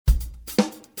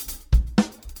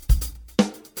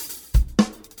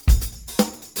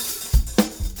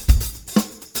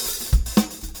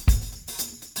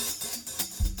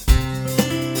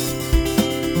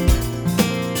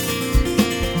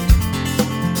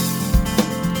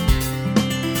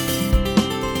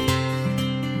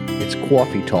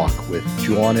Coffee Talk with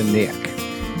John and Nick.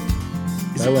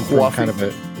 Is I it went from coffee? kind of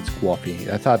it's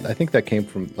coffee. I think that came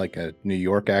from like a New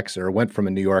York accent, or went from a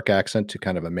New York accent to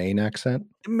kind of a Maine accent.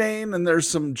 Maine, and there's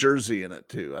some Jersey in it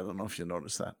too. I don't know if you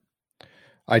noticed that.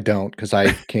 I don't, because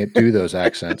I can't do those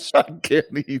accents. I can't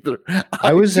either.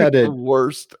 I was do at the a-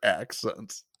 worst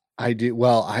accents. I do.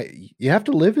 Well, you have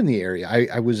to live in the area.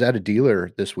 I was at a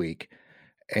dealer this week,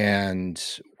 and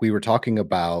we were talking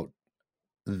about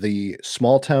the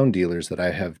small town dealers that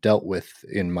I have dealt with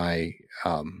in my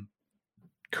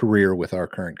career with our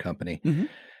current company, Mhm.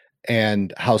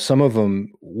 and how some of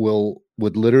them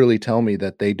would literally tell me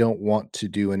that they don't want to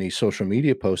do any social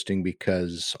media posting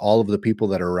because all of the people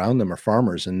that are around them are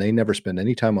farmers, and they never spend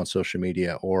any time on social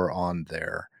media or on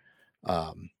their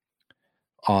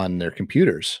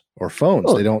computers or phones.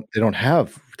 Oh. They don't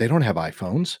have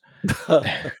iPhones.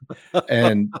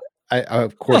 And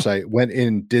of course, I went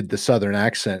in, did the Southern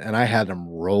accent, and I had them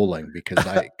rolling because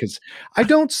I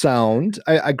don't sound.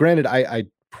 Granted, I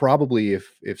probably,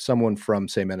 if someone from,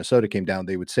 say, Minnesota came down,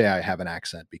 they would say I have an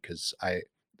accent, because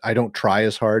I don't try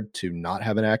as hard to not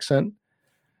have an accent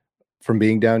from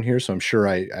being down here. So I'm sure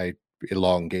I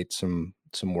elongate some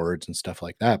words and stuff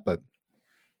like that. But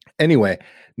anyway,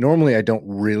 normally I don't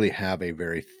really have a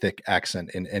very thick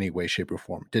accent in any way, shape, or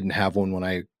form. Didn't have one when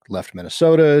I left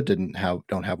Minnesota.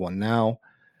 Don't have one now.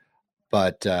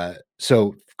 But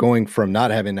so going from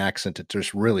not having an accent to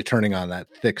just really turning on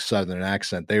that thick Southern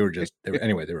accent, they were.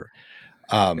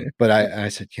 But I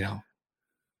said,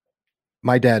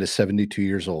 my dad is 72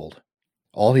 years old.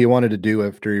 All he wanted to do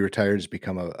after he retired is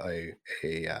become a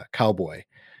cowboy.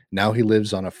 Now he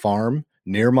lives on a farm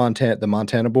near the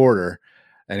Montana border.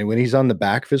 And when he's on the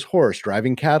back of his horse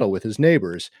driving cattle with his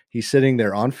neighbors, he's sitting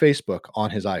there on Facebook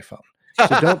on his iPhone.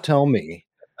 So don't tell me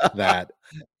that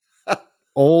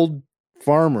old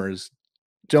farmers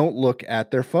don't look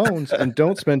at their phones and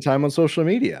don't spend time on social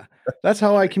media. That's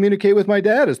how I communicate with my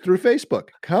dad, is through Facebook.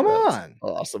 Come on.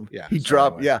 Awesome. Yeah. He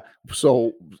dropped. Yeah.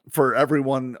 So for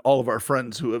everyone, all of our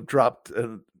friends who have dropped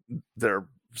their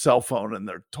cell phone in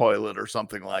their toilet or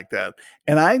something like that.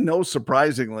 And I know,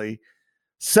 surprisingly,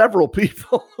 several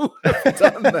people who have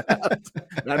done that.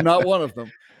 I'm not one of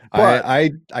them. But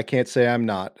I can't say I'm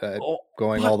not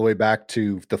going all the way back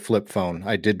to the flip phone.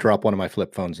 I did drop one of my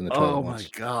flip phones in the toilet once. Oh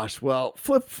my gosh. Well,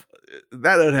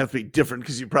 that would have to be different,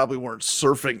 because you probably weren't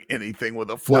surfing anything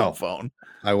with a flip phone.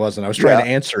 I wasn't. I was trying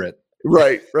to answer it.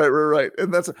 Right.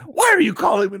 And that's, why are you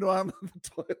calling me when I'm in the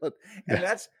toilet? And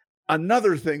that's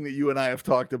another thing that you and I have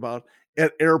talked about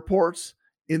at airports,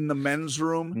 in the men's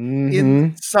room,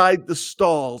 inside the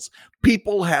stalls,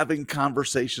 people having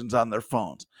conversations on their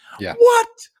phones. Yeah. What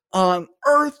on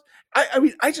earth? I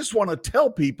mean, I just want to tell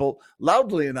people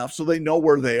loudly enough so they know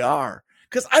where they are,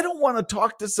 because I don't want to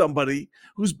talk to somebody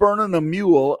who's burning a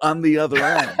mule on the other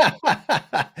end.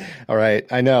 All right.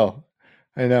 I know.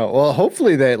 Well,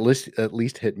 hopefully they at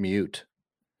least hit mute.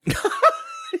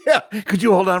 Yeah. Could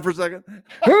you hold on for a second?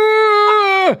 All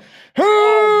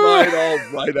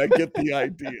right. I get the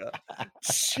idea.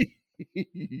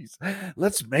 Jeez.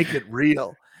 Let's make it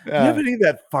real. Do you have any of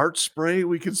that fart spray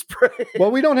we can spray?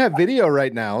 Well, we don't have video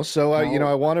right now, so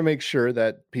I want to make sure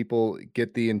that people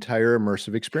get the entire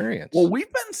immersive experience. Well,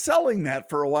 we've been selling that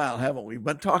for a while, haven't we? We've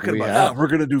been talking about we're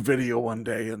going to do video one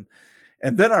day, and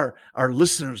then our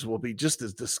listeners will be just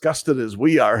as disgusted as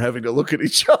we are having to look at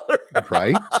each other.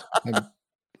 Right? I'm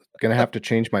going to have to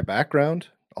change my background,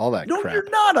 all that crap. No, you're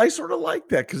not. I sort of like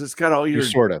that, because it's got all your...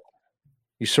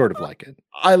 You sort of like it.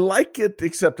 I like it,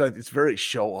 except it's very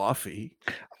show-offy.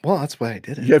 Well, that's why I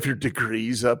did it. You have your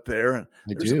degrees up there, and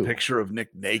there's a picture of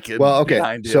Nick naked. Well,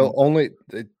 okay. So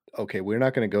we're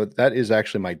not going to go. That is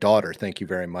actually my daughter. Thank you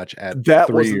very much. At that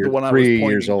 3 wasn't years, the one I was 3 pointing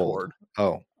years old. toward.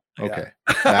 Oh, okay.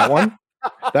 That one?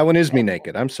 That one is me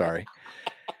naked. I'm sorry.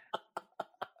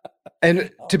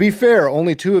 And to be fair,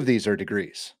 only 2 of these are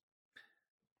degrees.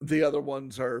 The other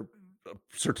ones are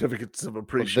certificates of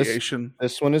appreciation.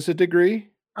 This one is a degree.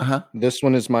 Uh-huh. This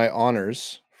one is my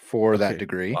honors for that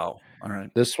degree. Wow. All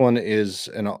right. This one is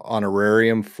an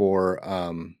honorarium for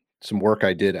some work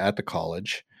I did at the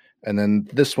college. And then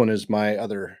this one is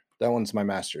that one's my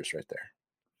master's right there.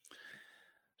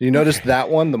 Do you notice that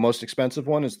one, the most expensive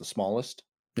one, is the smallest?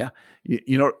 Yeah.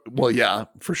 Well, yeah,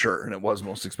 for sure. And it was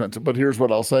most expensive. But here's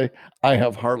what I'll say. I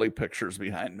have Harley pictures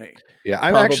behiand me. Yeah,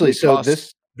 I'm actually, so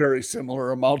this... very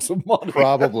similar amounts of money.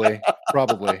 Probably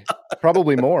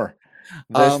more.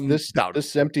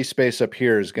 This empty space up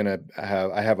here is going to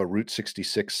I have a Route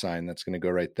 66 sign that's going to go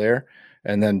right there.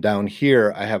 And then down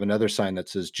here, I have another sign that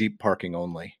says Jeep parking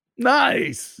only.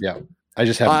 Nice. Yeah. I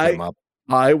just haven't put them up.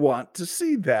 I want to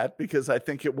see that, because I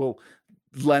think it will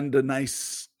lend a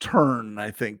nice turn,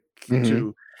 I think, Mhm.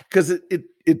 to because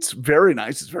it's very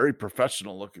nice. It's very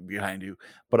professional looking behind you,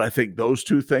 but I think those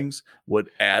two things would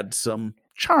add some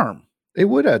charm. It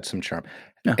would add some charm.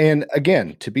 Yeah. And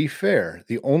again, to be fair,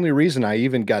 the only reason I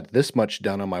even got this much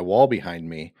done on my wall behind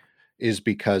me is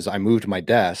because I moved my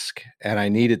desk and I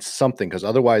needed something because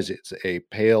otherwise it's a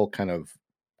pale kind of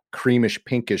creamish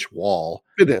pinkish wall.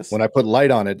 It is. When I put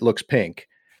light on it, it looks pink.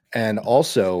 And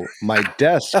also my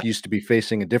desk used to be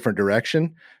facing a different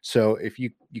direction. So if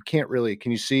you can't really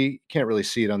can you see can't really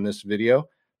see it on this video,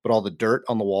 but all the dirt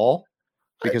on the wall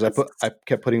because I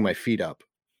kept putting my feet up.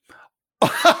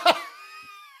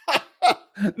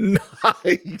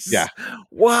 Nice. Yeah.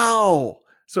 Wow.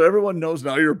 So everyone knows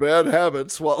now your bad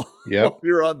habits while, Yep. while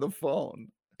you're on the phone.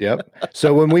 Yep.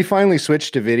 So when we finally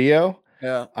switch to video,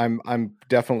 Yeah. I'm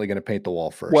definitely gonna paint the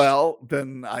wall first. Well,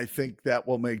 then I think that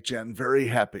will make Jen very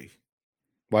happy.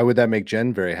 Why would that make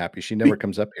Jen very happy? She never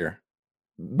comes up here.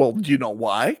 Well, do you know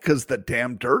why? Because the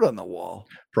damn dirt on the wall.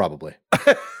 Probably.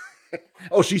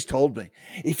 Oh, she's told me.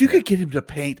 If you could get him to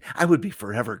paint, I would be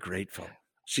forever grateful.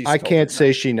 I can't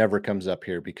say she never comes up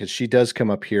here because she does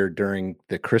come up here during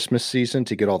the Christmas season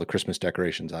to get all the Christmas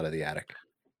decorations out of the attic.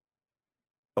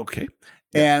 Okay.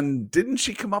 Yeah. And didn't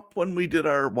she come up when we did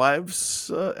our wives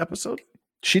episode?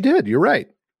 She did. You're right.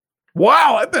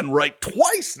 Wow, I've been right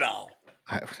twice now.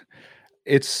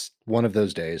 It's one of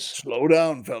those days. Slow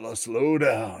down, fella. Slow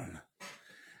down.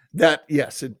 That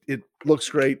yes, it looks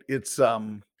great. It's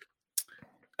the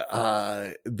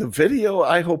video,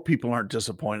 I hope people aren't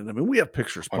disappointed. I mean, we have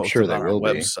pictures I'm posted sure they on our will be.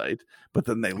 website, but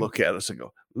then they look at us and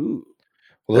go, ooh.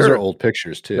 Well, those are old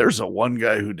pictures too. There's a one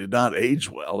guy who did not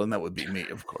age well, and that would be me,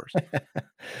 of course.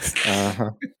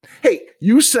 Uh-huh. Hey,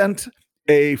 you sent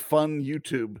a fun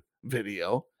YouTube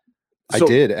video. I So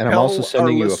did, and I'm tell also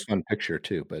sending our you a lis- fun picture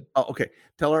too. But Oh, okay.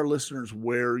 Tell our listeners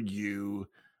where you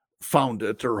found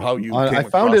it or how you I came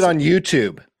found it across on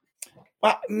YouTube.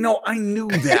 No, I knew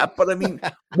that, but I mean,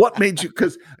 what made you?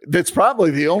 Because that's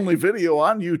probably the only video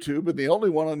on YouTube and the only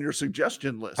one on your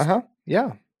suggestion list.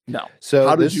 Yeah. No. So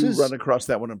How did this you is run across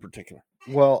that one in particular?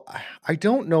 well, I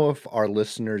don't know if our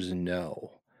listeners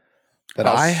know that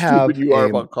How I have stupid you are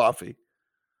about coffee.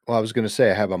 Well, I was going to say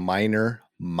I have a minor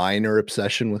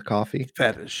obsession with coffee.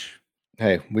 Fetish.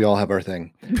 Hey, we all have our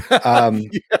thing.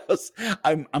 Yes,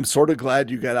 I'm sort of glad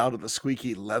you got out of the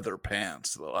squeaky leather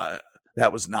pants, though.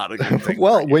 That was not a good thing.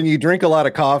 Well, when you drink a lot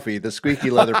of coffee, the squeaky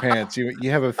leather pants, you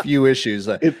have a few issues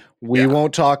that we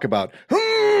won't talk about.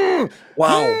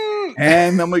 Wow.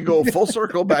 And then we go full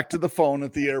circle back to the phone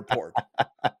at the airport.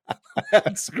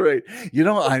 That's great. You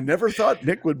know, I never thought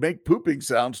Nick would make pooping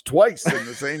sounds twice in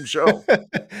the same show.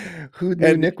 Who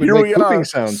knew Nick would make pooping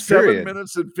sounds? 7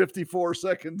 minutes and 54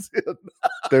 seconds in.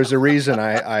 There's a reason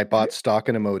I bought stock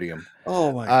in Imodium.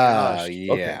 Oh my gosh.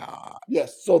 Yeah. Okay.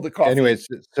 Yes. So the coffee. Anyways,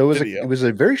 so it was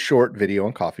a very short video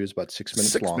on coffee. It was about 6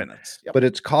 minutes long. 6 minutes. Yep. But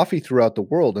it's coffee throughout the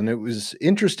world. And it was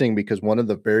interesting because one of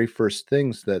the very first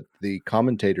things that the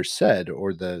commentator said,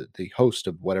 or the host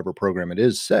of whatever program it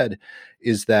is said,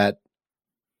 is that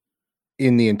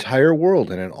in the entire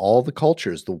world and in all the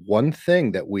cultures, the one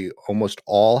thing that we almost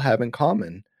all have in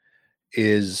common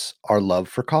is our love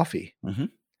for coffee. Mm-hmm.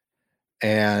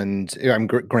 And I'm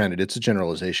granted, it's a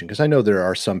generalization because I know there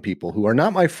are some people who are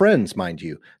not my friends, mind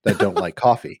you, that don't like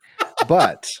coffee,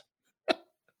 but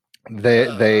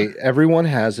everyone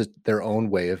has their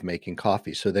own way of making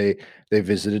coffee. So they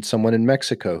visited someone in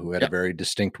Mexico who had a very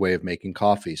distinct way of making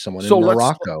coffee. Someone in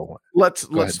Morocco. Let's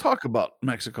talk about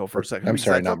Mexico for a second. I'm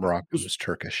sorry, not Morocco. It was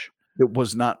Turkish. It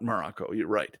was not Morocco. You're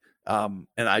right. And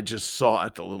I just saw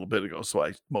it a little bit ago, so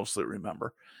I mostly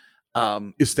remember.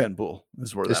 Istanbul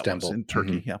is where that was, in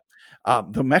Turkey. Mm-hmm. Yeah.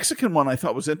 The Mexican one I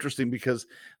thought was interesting because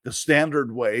the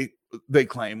standard way they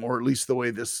claim, or at least the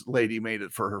way this lady made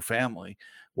it for her family,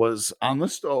 was on the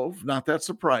stove. Not that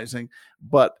surprising,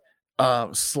 but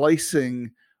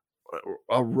slicing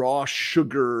a raw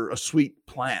sugar, a sweet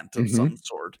plant of some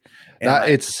sort. And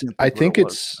I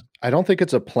don't think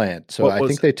it's a plant. So I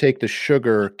think they take the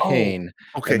sugar cane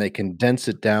and they condense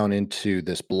it down into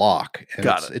this block. And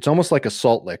it's almost like a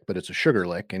salt lick, but it's a sugar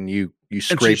lick, and you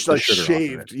scrape the sugar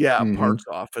shaved, off of it. Parts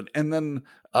off it, and then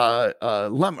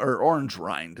lemon or orange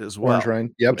rind as well. Orange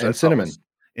rind, yep, and cinnamon.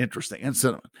 Interesting, and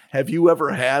cinnamon. Have you ever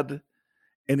had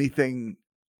anything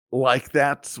like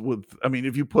that?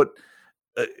 If you put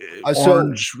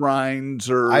orange rinds,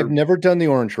 or I've never done the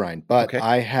orange rind, but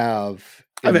I have.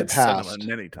 I've had cinnamon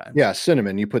many times. Yeah,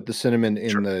 cinnamon. You put the cinnamon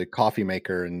in the coffee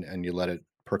maker and you let it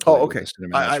percolate. Oh, okay.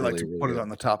 I like to put it on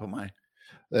the top of my.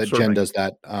 Jen does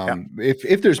that.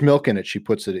 If there's milk in it, she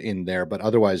puts it in there, but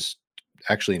otherwise,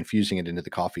 actually infusing it into the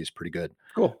coffee is pretty good.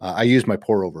 Cool. I use my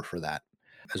pour over for that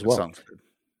as That well. sounds good.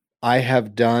 I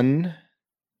have done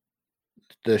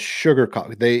the sugar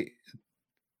coffee.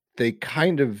 They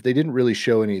didn't really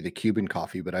show any of the Cuban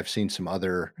coffee, but I've seen some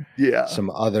other Yeah.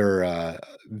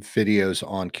 videos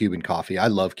on Cuban coffee. I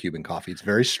love Cuban coffee. It's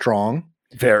very strong,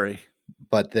 Very.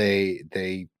 but they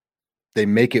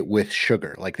make it with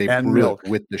sugar, like they And brew milk. it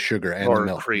with the sugar and Or the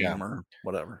milk. cream Yeah, or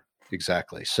whatever.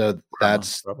 exactly. So Crema,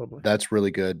 probably. that's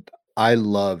really good. I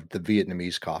love the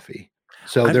Vietnamese coffee.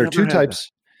 So I've there are never two had that.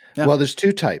 types. Yeah. Well, there's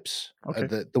two types.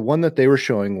 Okay. The one that they were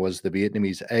showing was the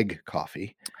Vietnamese egg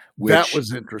coffee, That which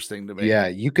was interesting to me. yeah,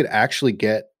 you could actually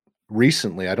get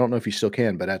recently. I don't know if you still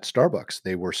can, but at Starbucks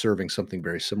they were serving something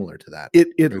very similar to that.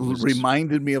 It was-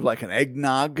 reminded me of like an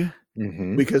eggnog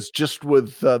Mhm. because just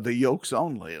with the yolks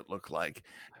only, it looked like,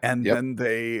 and Yep. then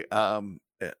they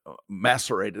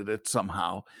macerated it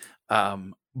somehow,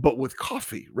 but with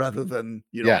coffee rather than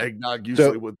Yeah. eggnog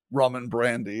usually with rum and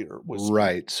brandy or whiskey.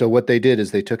 Right. So what they did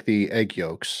is they took the egg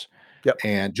yolks, Yep.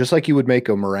 and just like you would make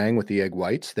a meringue with the egg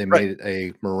whites, they Right. made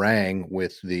a meringue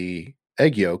with the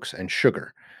egg yolks and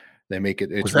sugar. They make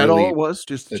it. It's Was that really all it was?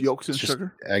 Just it's yolks and just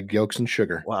sugar? egg yolks and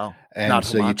sugar. Wow. And Not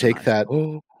so you take homogenized. that.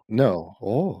 Oh,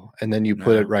 No, and then you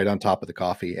put it No. right on top of the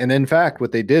coffee. And in fact,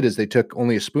 what they did is they took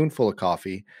only a spoonful of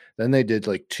coffee, then they did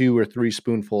like 2 or 3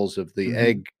 spoonfuls of the Mhm.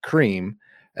 egg cream,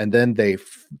 and then they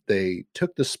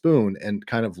took the spoon and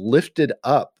kind of lifted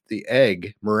up the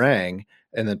egg meringue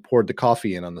and then poured the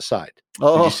coffee in on the side. Did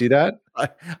Oh, you see that? I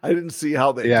didn't see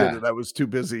how they Yeah. did it. I was too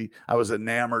busy. I was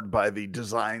enamored by the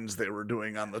designs they were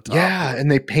doing on the top. Yeah, with and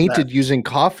they painted that. using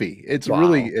coffee. It's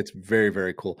Wow. it's very,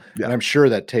 very cool. Yeah. And I'm sure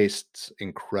that tastes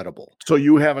incredible. So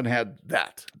you haven't had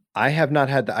that. I have not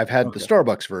had I've had the Okay.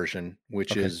 Starbucks version,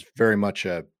 which Okay. is very much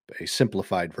a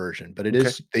simplified version, but Okay.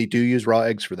 they do use raw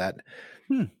eggs for that.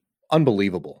 Hmm.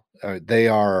 Unbelievable. They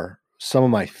are some of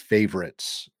my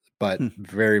favorites, but Hmm.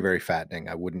 very, very fattening.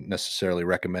 I wouldn't necessarily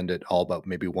recommend it all but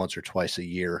maybe once or twice a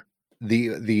year.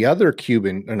 The other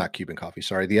Cuban, or not Cuban coffee,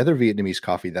 sorry, the other Vietnamese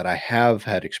coffee that I have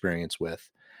had experience with,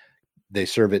 they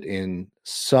serve it in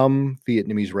some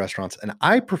Vietnamese restaurants, and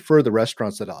I prefer the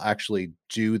restaurants that'll actually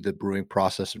do the brewing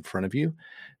process in front of you.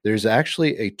 There's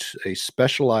actually a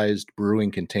specialized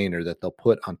brewing container that they'll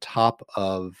put on top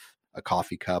of a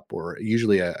coffee cup, or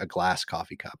usually a glass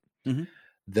coffee cup. Mhm.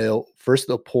 They'll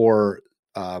pour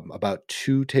about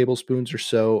 2 tablespoons or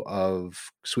so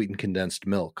of sweetened condensed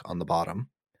milk on the bottom.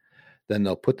 Then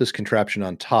they'll put this contraption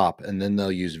on top, and then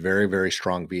they'll use very, very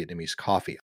strong Vietnamese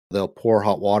coffee. They'll pour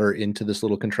hot water into this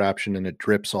little contraption, and it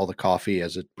drips all the coffee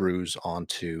as it brews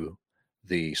onto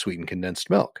the sweetened condensed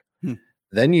milk. Hmm.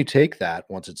 Then you take that,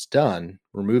 once it's done,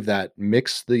 remove that,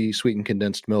 mix the sweetened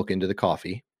condensed milk into the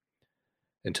coffee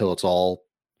until it's all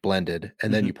blended,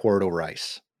 and then Mhm. you pour it over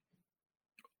ice.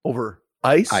 Over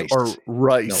ice or Ice. No,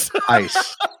 rice?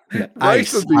 ice. Rice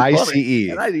Ice. would be funny, ICE.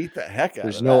 and I'd eat the heck out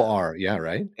There's of no that. R. Yeah,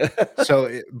 right?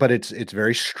 So, but it's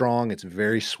very strong, it's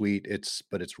very sweet,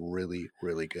 but it's really,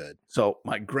 really good. So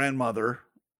my grandmother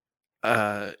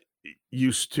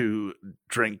used to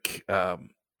drink.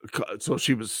 So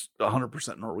she was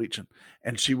 100% Norwegian,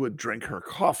 and she would drink her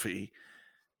coffee.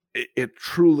 It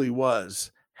truly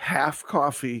was half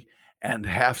coffee and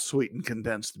half sweetened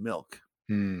condensed milk,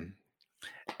 Mm.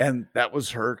 and that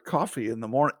was her coffee in the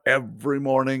morning every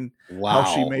morning. Wow.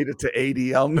 How she made it to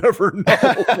 80, I'll never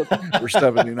know, or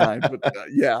 79. But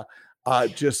yeah,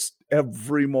 just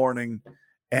every morning,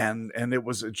 and it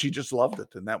was, she just loved it,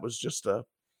 and that was just a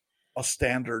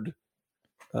standard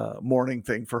morning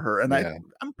thing for her. And Yeah.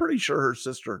 I'm pretty sure her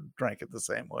sister drank it the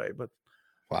same way. But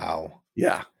Wow.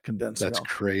 yeah, condensed That's milk.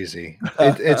 crazy.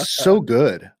 It's so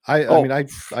good. I Oh. mean,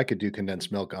 I could do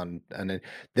condensed milk and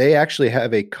they actually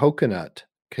have a coconut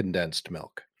condensed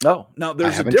milk. Oh, now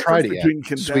there's a haven't tried difference it yet. between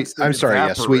Sweet- condensed and I'm sorry,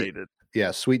 yeah, sweet. evaporated.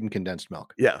 Yeah, sweetened condensed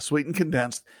milk. Yeah, sweetened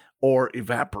condensed or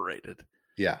evaporated,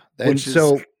 Yeah. And which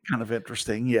so is kind of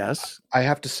interesting. Yes. I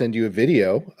have to send you a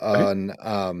video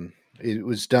on it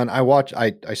was done.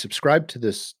 I subscribed to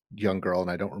this young girl, and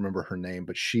I don't remember her name,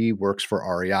 but she works for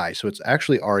REI. So it's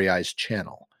actually REI's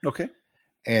channel. Okay.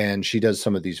 And she does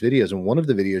some of these videos. And one of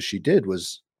the videos she did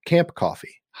was camp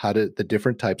coffee, the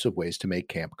different types of ways to make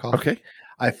camp coffee. Okay.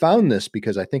 I found this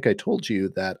because I think I told you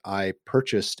that I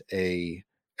purchased a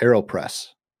AeroPress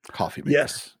coffee maker.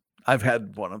 Yes, I've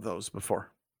had one of those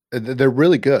before. They're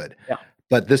really good. Yeah.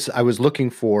 But I was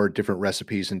looking for different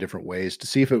recipes and different ways to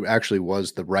see if it actually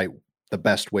was the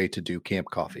best way to do camp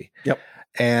coffee. Yep.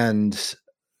 And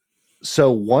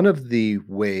so one of the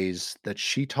ways that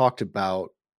she talked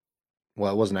about,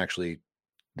 well, it wasn't actually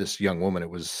this young woman, it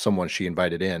was someone she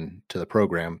invited in to the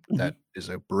program that is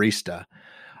a barista.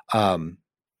 um,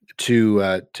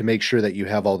 to make sure that you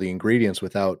have all the ingredients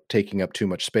without taking up too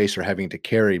much space or having to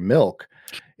carry milk,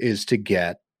 is to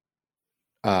get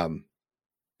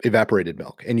evaporated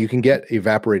milk, and you can get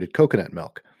evaporated coconut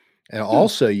milk. And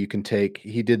also you can take,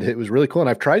 it was really cool. And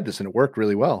I've tried this and it worked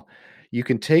really well. You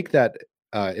can take that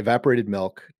evaporated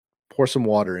milk, pour some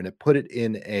water in it, put it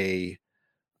in a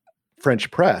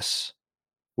French press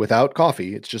without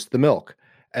coffee. It's just the milk.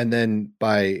 And then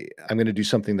I'm going to do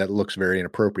something that looks very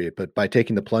inappropriate, but by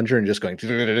taking the plunger and just going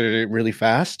really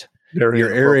fast, you're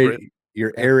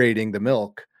aerating the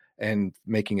milk and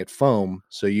making it foam,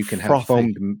 so you can have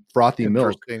frothy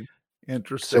milk.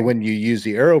 Interesting. So when you use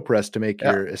the AeroPress to make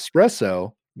your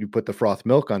espresso, you put the froth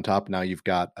milk on top. Now you've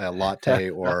got a latte,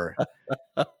 or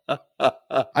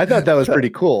I thought that was pretty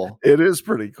cool. It is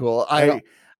pretty cool. The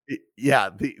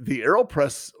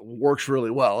AeroPress works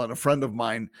really well. And a friend of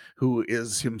mine who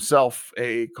is himself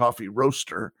a coffee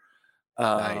roaster.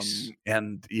 Nice.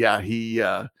 And yeah,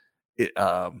 love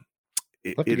to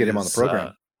get him on the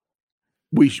program.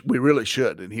 We really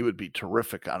should, and he would be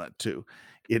terrific on it too.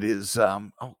 It is oh,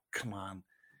 come on.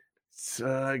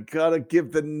 I gotta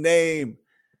give the name.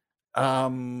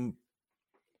 Blah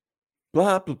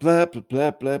blah blah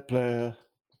blah blah blah.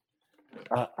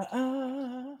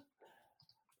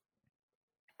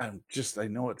 I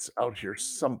know it's out here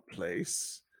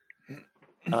someplace.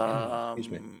 Excuse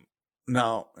me.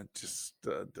 No, it just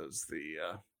does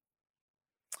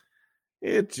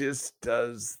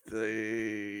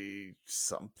the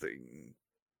something.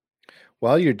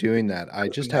 While you're doing that, I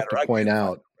just have to point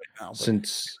out, right now,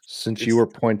 since you were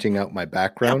pointing out my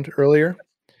background earlier,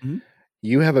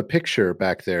 you have a picture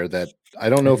back there that I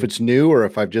don't know if it's new or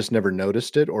if I've just never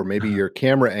noticed it, or maybe your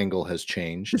camera angle has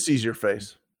changed. It sees your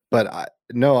face. But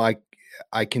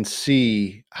I can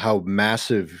see how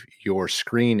massive your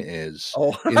screen is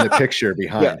in the picture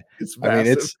behind. Yeah, it's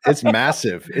massive. It's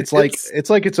massive. It's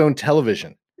like its own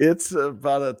television. It's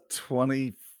about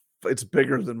it's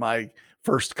bigger than my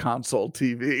first console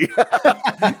TV.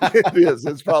 It is.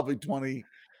 It's probably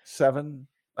 27,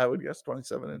 I would guess,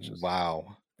 27 inches.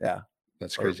 Wow. Yeah.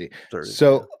 That's crazy. 30,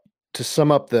 so to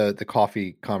sum up the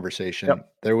coffee conversation,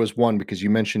 there was one, because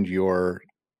you mentioned your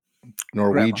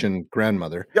Norwegian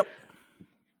grandmother. Yep.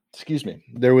 Excuse me.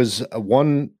 There was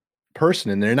one person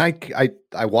in there, and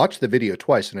I watched the video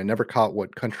twice, and I never caught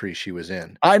what country she was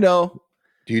in. I know.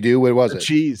 Do you do? What was it?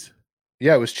 Cheese.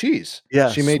 Yeah, it was cheese. Yeah,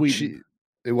 she made cheese.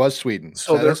 It was Sweden.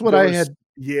 So that's what I had.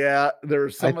 Yeah,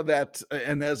 there's some of that,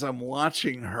 and as I'm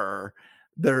watching her,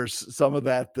 there's some of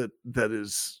that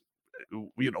is,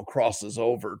 crosses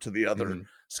over to the other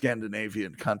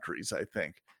Scandinavian countries, I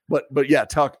think. But yeah,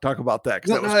 talk about that.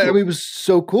 That was cool. It was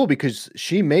so cool because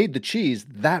she made the cheese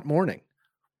that morning.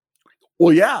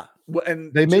 Well, yeah.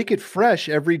 And they make it fresh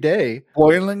every day.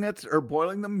 Boiling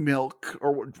the milk,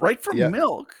 or right from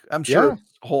milk. I'm sure it's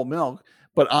whole milk,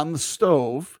 but on the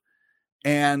stove.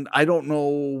 And I don't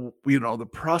know, the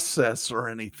process or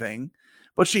anything,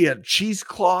 but she had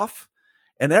cheesecloth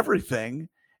and everything.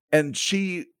 And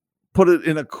she put it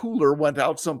in a cooler, went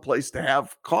out someplace to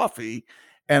have coffee,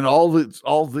 and all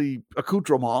the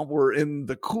accoutrements were in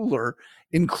the cooler,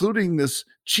 including this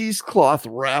cheesecloth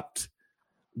wrapped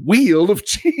wheel of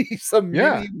cheese, a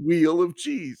mini wheel of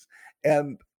cheese.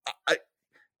 And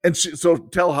so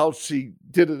tell how she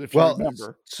did it, if you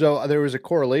remember. So there was a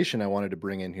correlation I wanted to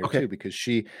bring in here too, because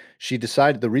she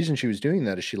decided the reason she was doing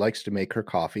that is she likes to make her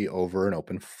coffee over an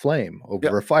open flame,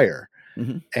 over a fire.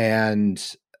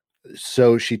 And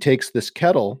so she takes this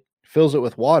kettle, fills it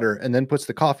with water, and then puts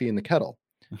the coffee in the kettle.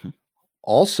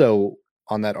 Also,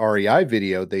 on that REI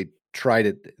video, they tried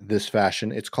it this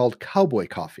fashion. It's called cowboy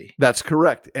coffee. That's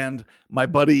correct. And my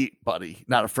buddy,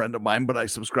 not a friend of mine, but I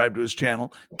subscribe to his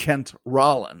channel, Kent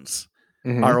Rollins,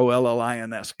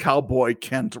 Rollins, Cowboy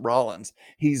Kent Rollins.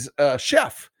 He's a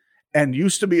chef and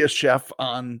used to be a chef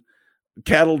on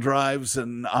cattle drives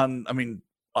and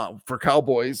for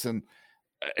cowboys,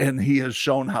 and he has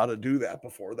shown how to do that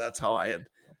before. That's how I had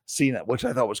seen it, which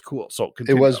I thought was cool. So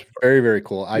it was very, very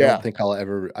cool. I don't think I'll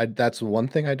ever. That's one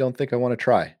thing I don't think I want to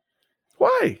try.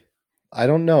 Why? I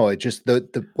don't know. It just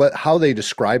how they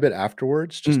describe it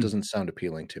afterwards just doesn't sound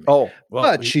appealing to me. Oh, well,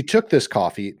 but she took this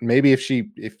coffee. Maybe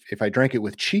if I drank it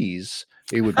with cheese,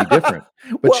 it would be different.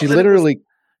 But she literally,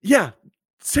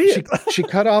 she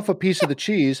cut off a piece of the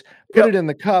cheese, put it in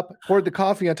the cup, poured the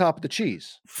coffee on top of the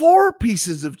cheese. 4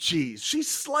 pieces of cheese. She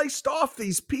sliced off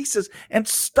these pieces and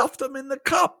stuffed them in the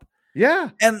cup. Yeah,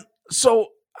 and so.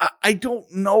 I don't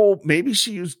know. Maybe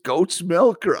she used goat's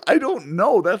milk, or I don't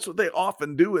know. That's what they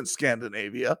often do in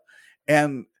Scandinavia.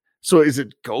 And so is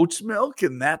it goat's milk?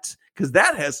 And that's because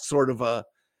that has sort of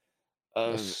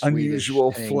A Swedish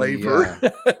unusual tangy, flavor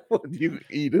yeah. when you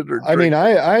eat it or I mean,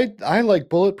 drink it. I like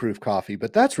bulletproof coffee,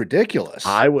 but that's ridiculous.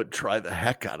 I would try the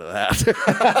heck out of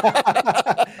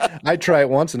that. I'd try it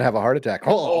once and have a heart attack.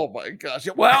 Oh my gosh.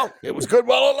 Well, it was good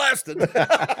while it lasted.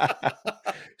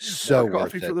 So More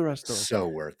coffee worth for it. the rest of us. So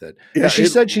worth it. Yeah, And she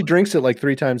it said she was. drinks it like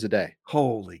 3 times a day.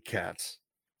 Holy cats.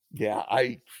 Yeah,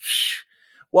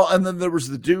 well, and then there was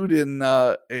the dude in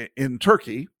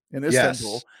Turkey, in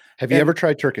Istanbul. Yes. Have you And ever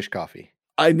tried Turkish coffee?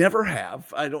 I never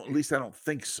have. At least I don't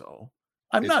think so.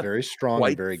 I'm It's not very strong and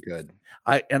quite very good.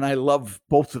 I love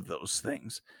both of those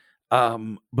things.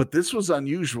 But this was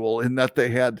unusual in that they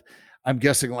had, I'm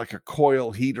guessing, like a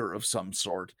coil heater of some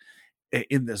sort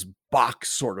in this box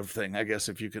sort of thing, I guess,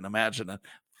 if you can imagine it,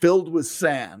 filled with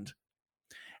sand.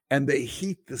 And they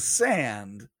heat the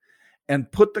sand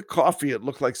and put the coffee, it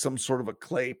looked like some sort of a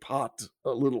clay pot, a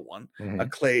little one, a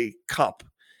clay cup,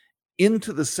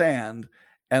 into the sand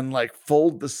and like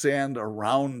fold the sand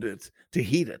around it to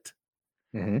heat it.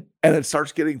 And it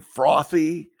starts getting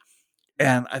frothy.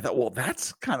 And I thought, well,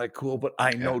 that's kind of cool, but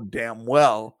I know damn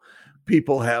well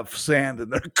people have sand in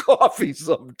their coffee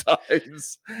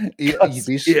sometimes.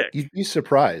 You'd be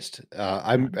surprised.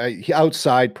 I'm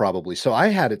outside probably. So I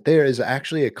had it. There is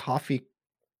actually a coffee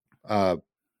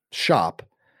shop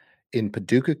in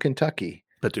Paducah, Kentucky.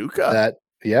 Paducah?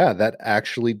 That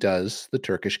actually does the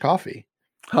Turkish coffee.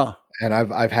 Huh. And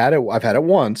I've had it. I've had it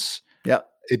once. Yeah.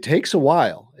 It takes a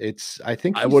while. I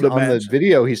think I would on imagine. the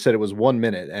video he said it was 1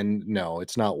 minute, and no,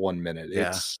 it's not 1 minute.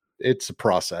 Yeah. It's a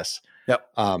process. Yep.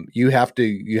 You have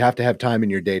to have time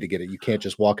in your day to get it. You can't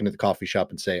just walk into the coffee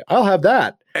shop and say, "I'll have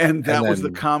that." And that was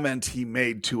the comment he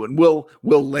made too, and we'll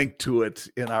link to it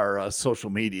in our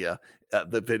social media,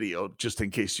 the video, just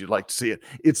in case you'd like to see it.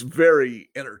 It's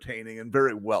very entertaining and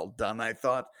very well done, I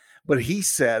thought. But he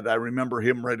said, I remember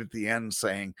him right at the end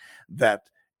saying that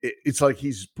it's like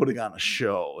he's putting on a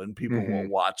show and people will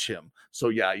watch him. So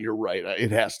yeah, you're right.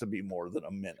 It has to be more than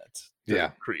a minute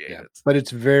to create it. But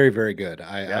it's very, very good.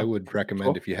 I would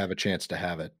recommend if you have a chance to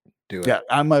have it, do it. Yeah,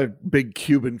 I'm a big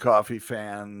Cuban coffee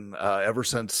fan. Ever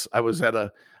since I was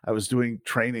doing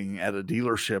training at a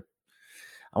dealership,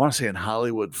 I want to say in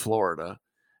Hollywood, Florida,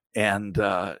 and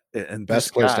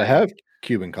best place to have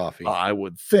Cuban coffee, I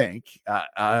would think.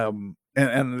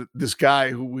 And this guy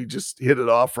who we just hit it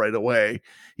off right away,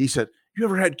 he said, "You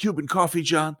ever had Cuban coffee,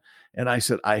 John?" And I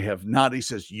said, "I have not." He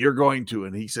says, "You're going to."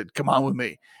 And he said, "Come on with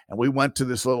me." And we went to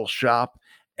this little shop.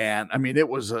 And I mean, it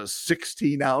was a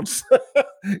 16-ounce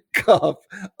cup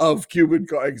of Cuban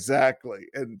coffee. Exactly.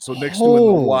 And so next to it in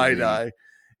the wide eye,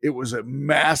 it was a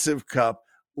massive cup,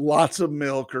 lots of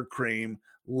milk or cream,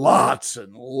 lots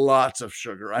and lots of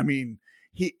sugar. I mean,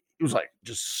 he was like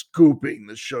just scooping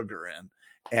the sugar in.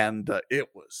 And it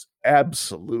was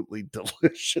absolutely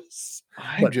delicious.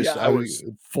 I was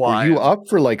flying. Were you up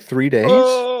for like 3 days?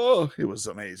 Oh, it was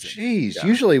amazing. Jeez. Yeah.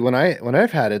 Usually when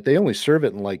I've had it, they only serve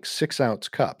it in like 6-ounce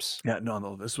cups. Yeah,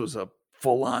 no. This was a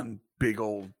full-on big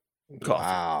old coffee.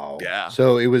 Wow. Yeah.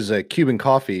 So it was a Cuban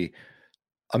coffee,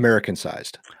 American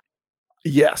sized.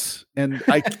 Yes. And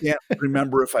I can't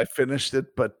remember if I finished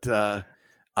it, but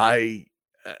I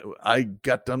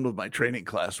got done with my training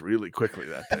class really quickly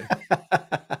that day.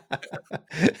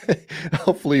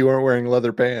 Hopefully you weren't wearing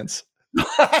leather pants.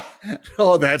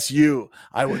 Oh, that's you.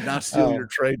 I would not steal your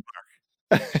trademark.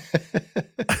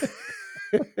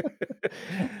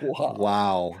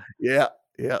 Wow. Yeah.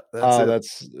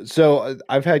 That's so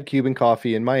I've had Cuban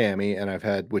coffee in Miami, and I've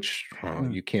had, which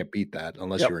you can't beat that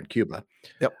unless you're in Cuba.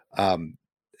 Yep. And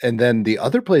then the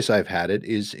other place I've had it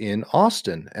is in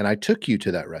Austin, and I took you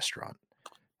to that restaurant.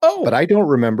 Oh, but I don't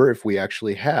remember if we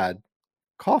actually had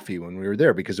coffee when we were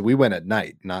there, because we went at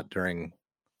night, not during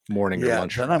morning or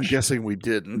lunch. Then I'm guessing we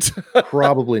didn't.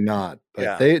 Probably not.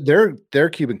 But their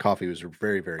Cuban coffee was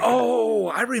very, very good. Oh,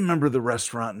 I remember the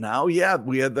restaurant now. Yeah,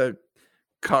 we had the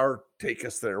car take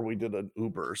us there. We did an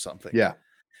Uber or something. Yeah.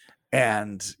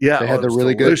 And they had the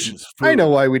really good food. I know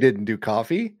why we didn't do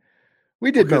coffee. We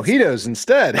did mojitos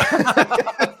instead.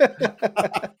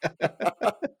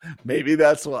 Maybe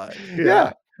that's why.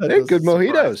 Yeah. They had good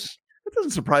mojitos. That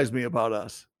doesn't surprise me about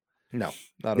us. No,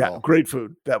 not at all. Great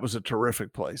food. That was a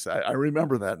terrific place. I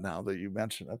remember that now that you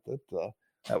mention it,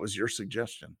 that was your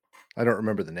suggestion. I don't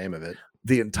remember the name of it.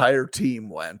 The entire team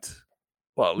went.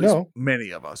 Well, at least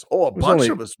many of us. Oh, a bunch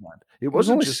of us went. It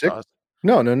wasn't just us.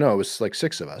 No. It was like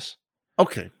 6 of us.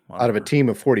 Okay. Whatever. Out of a team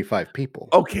of 45 people.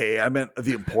 Okay. I meant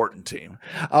the important team.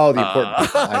 Oh, the important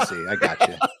people. I see. I got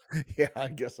you. Yeah, I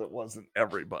guess it wasn't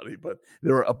everybody, but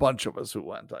there were a bunch of us who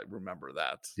went. I remember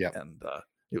that. Yeah. And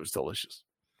it was delicious.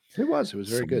 It was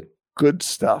very good. Good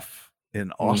stuff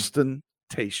in Austin,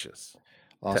 Texas.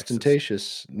 Texas.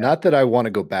 Ostentatious. Not that I want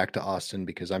to go back to Austin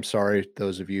because I'm sorry,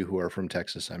 those of you who are from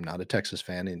Texas, I'm not a Texas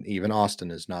fan, and even Austin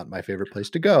is not my favorite place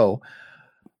to go.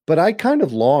 But I kind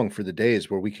of long for the days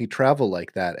where we could travel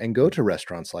like that and go to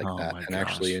restaurants like Oh that my and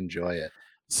actually gosh. enjoy it.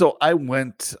 So I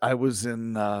was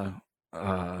in uh,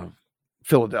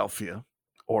 Philadelphia,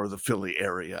 or the Philly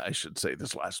area, I should say,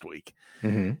 this last week.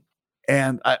 Mhm.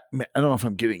 And I don't know if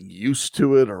I'm getting used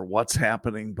to it or what's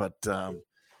happening, but uh,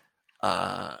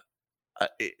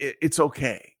 it's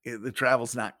okay. The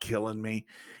travel's not killing me.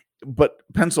 But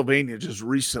Pennsylvania just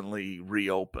recently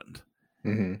reopened.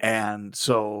 Mhm. And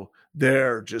so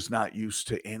they're just not used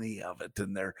to any of it.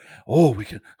 And they're, oh,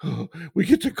 we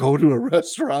get to go to a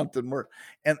restaurant, and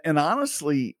and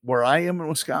honestly, where I am in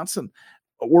Wisconsin,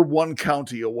 we're one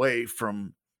county away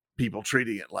from people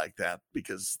treating it like that,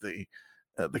 because the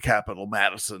capital,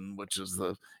 Madison, which is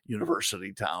the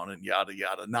university town and yada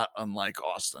yada, not unlike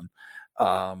Austin,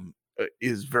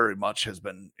 is very much has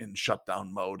been in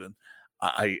shutdown mode. And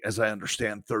as I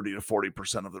understand, 30 to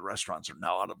 40% of the restaurants are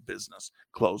now out of business,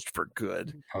 closed for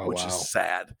good, Oh, which is wow.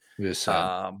 sad. It is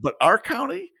sad. But our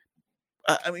county,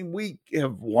 I mean, we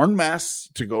have worn masks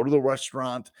to go to the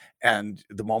restaurant, and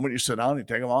the moment you sit down, you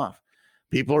take them off.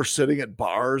 People are sitting at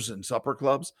bars and supper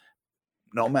clubs,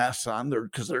 no masks on, there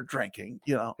because they're drinking,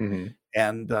 Mhm.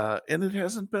 and it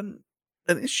hasn't been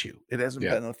an issue. It hasn't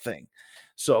Yeah. been a thing.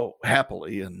 So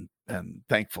happily and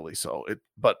thankfully so.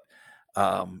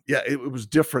 Yeah, it was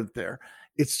different there.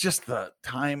 It's just the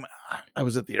time. I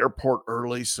was at the airport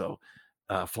early, so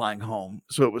flying home,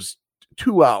 so it was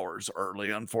 2 hours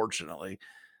early, unfortunately.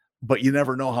 But you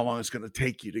never know how long it's going to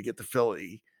take you to get to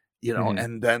Philly, Mhm.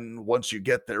 and then once you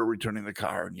get there, returning the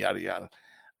car and yada yada.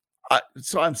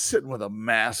 So I'm sitting with a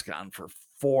mask on for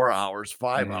 4 hours,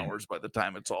 5 hours by the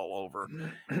time it's all over,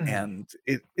 Mm. and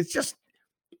it's just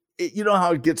you know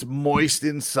how it gets moist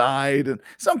inside, and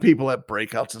some people have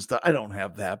breakouts and stuff. I don't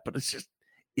have that, but it's just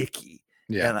icky,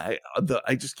 Yeah. and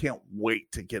I just can't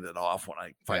wait to get it off when I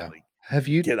Yeah. finally Have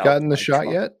you get out to gotten the my shot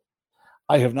truck. yet?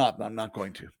 I have not, and I'm not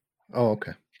going to. Oh,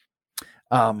 okay.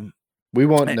 Um, We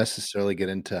won't eh, necessarily get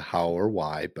into how or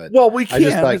why, but well, we I just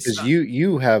can. thought It's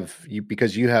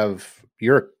because not.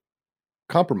 you're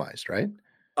compromised, right?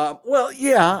 Well,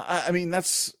 yeah. I mean,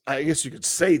 I guess you could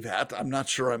say that. I'm not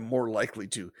sure I'm more likely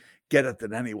to get it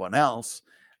than anyone else.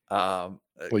 Well,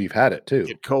 you've had it too.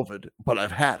 Get COVID, but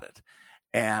I've had it.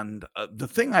 And the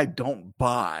thing I don't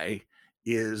buy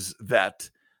is that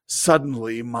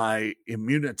suddenly my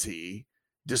immunity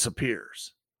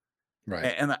disappears.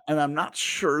 Right. And I'm not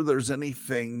sure there's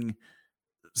anything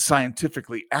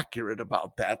scientifically accurate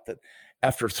about that. That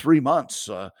after 3 months,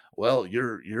 well,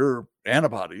 your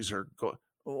antibodies are going.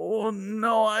 Oh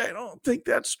no, I don't think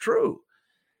that's true.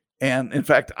 And in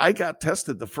fact, I got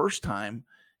tested the first time.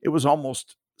 It was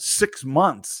almost 6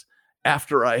 months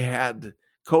after I had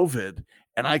COVID,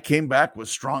 and I came back with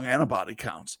strong antibody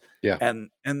counts. Yeah.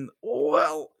 And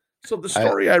well, so the I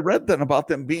story I read then about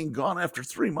them being gone after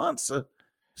 3 months,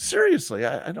 seriously,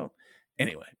 I don't.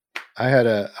 Anyway, I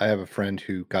have a friend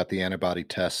who got the antibody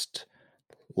test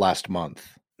last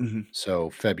month, mhm. so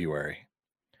February.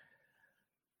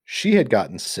 She had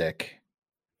gotten sick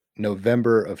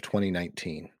November of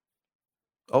 2019,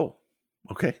 Oh,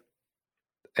 okay.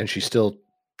 and she still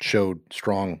showed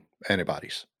strong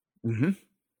antibodies. Hmm.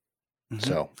 Hmm.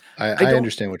 So I I don't.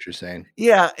 understand what you're saying.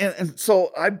 Yeah, and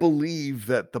so I believe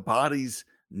that the body's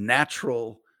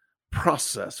natural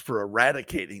process for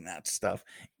eradicating that stuff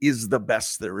is the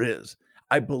best there is.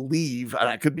 I believe, and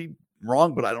I could be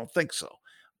wrong, but I don't think so.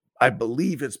 I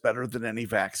believe it's better than any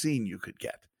vaccine you could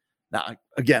get. Now,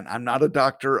 again, I'm not a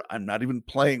doctor. I'm not even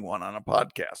playing one on a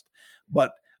podcast,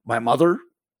 but my mother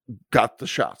got the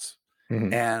shots,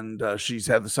 Mhm. and she's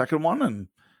had the second one, and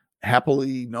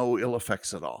happily no ill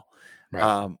effects at all.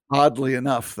 Right. Oddly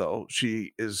enough, though,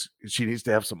 she needs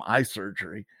to have some eye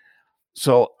surgery,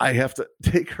 so I have to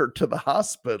take her to the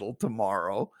hospital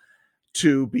tomorrow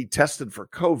to be tested for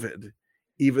COVID,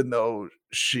 even though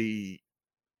she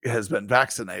has been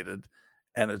vaccinated,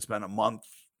 and it's been a month,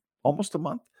 almost a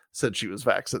month since she was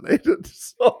vaccinated.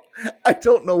 So I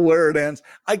don't know where it ends.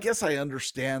 I guess I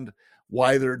understand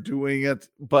why they're doing it,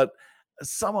 but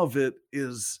some of it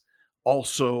is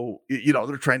also,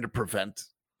 they're trying to prevent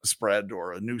spread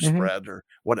or a new Mhm. spread or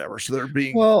whatever. So they're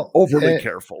being Well, overly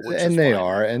careful, which is and they fine, I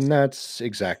are, guess. and that's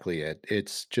exactly it.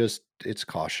 It's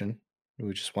caution.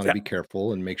 We just want to Yeah. be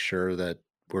careful and make sure that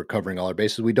we're covering all our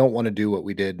bases. We don't want to do what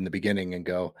we did in the beginning and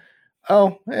go,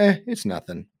 "Oh, it's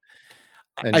nothing,"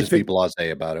 and I just be think,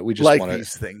 blasé about it. We just like want to,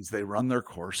 these things, they run their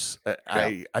course.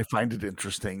 yeah. I find it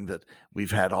interesting that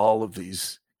we've had all of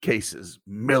these cases,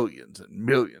 millions and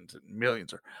millions and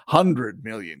millions, or 100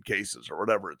 million cases, or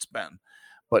whatever it's been.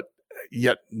 But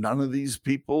yet none of these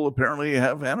people apparently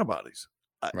have antibodies.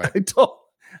 Right.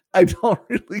 I don't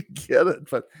really get it.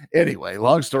 But anyway,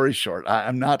 long story short,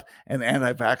 I'm not an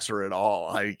anti-vaxxer at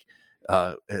all.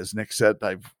 As Nick said,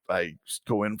 I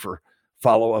go in for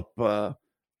follow-up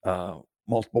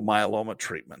multiple myeloma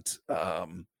treatment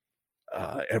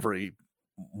every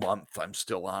month. I'm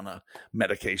still on a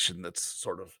medication that's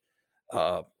sort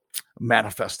of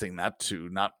manifesting that to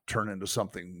not turn into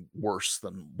something worse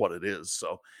than what it is.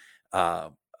 So,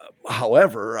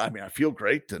 however, I mean, I feel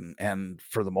great, and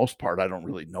for the most part, I don't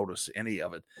really notice any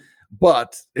of it.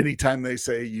 But anytime they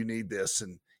say you need this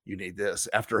and you need this,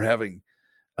 after having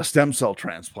a stem cell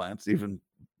transplant, even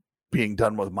being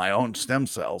done with my own stem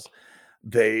cells,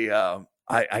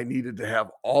 I needed to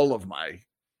have all of my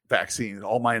vaccines,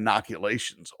 all my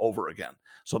inoculations over again.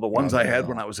 So the ones I had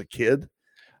when I was a kid,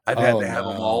 I've had to have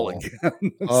them all again.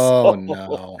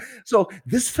 No. So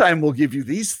this time we'll give you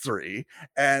these 3,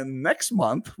 and next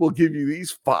month we'll give you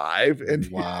these 5.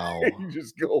 And wow, you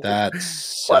just go. That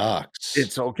sucks. But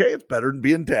it's okay. It's better than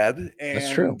being dead. And,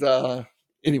 that's true.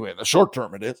 Anyway, in the short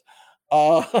term it is.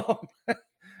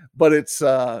 But it's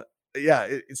so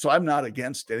I'm not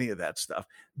against any of that stuff.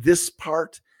 This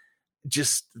part,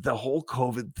 just the whole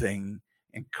COVID thing,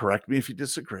 and correct me if you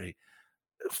disagree,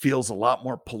 feels a lot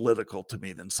more political to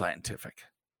me than scientific.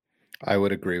 I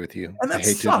would agree with you. And I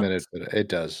hate to admit it, but it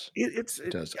does.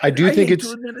 It does. I do think it's.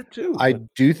 To admit it too, I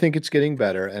do think it's getting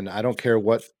better, and I don't care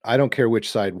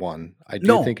which side won. I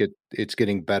do think it's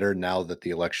getting better now that the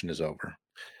election is over.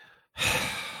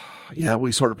 Yeah,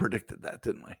 we sort of predicted that,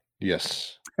 didn't we?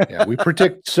 Yes. Yeah, we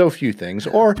predict so few things,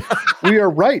 or we are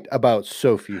right about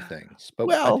so few things.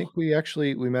 But I think we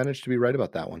managed to be right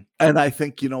about that one. And I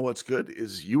think, you know, what's good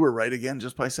is you were right again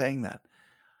just by saying that.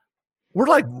 We're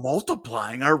like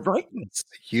multiplying our rightness.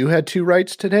 You had 2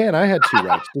 rights today, and I had 2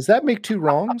 rights. Does that make 2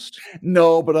 wrongs?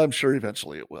 No, but I'm sure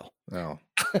eventually it will. Oh,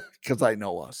 because I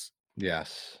know us.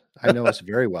 Yes, I know us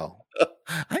very well.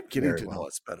 I'm getting to know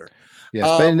us better.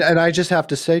 Yes, and I just have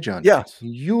to say, John. Yes,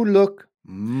 you look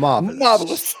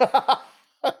marvelous.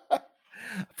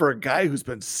 For a guy who's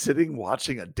been sitting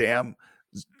watching a damn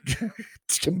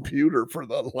computer for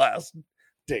the last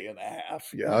day and a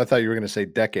half. Yeah, I thought you were going to say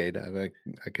decade. I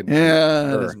could.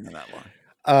 Yeah, it hasn't been that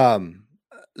long.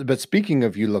 But speaking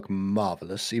of you look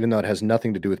marvelous, even though it has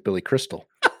nothing to do with Billy Crystal,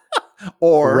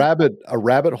 or a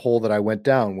rabbit hole that I went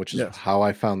down, which is how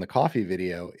I found the coffee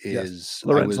video. Is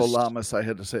Lorenzo Lamas? I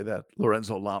had to say that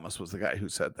Lorenzo Lamas was the guy who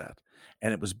said that,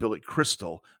 and it was Billy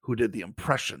Crystal who did the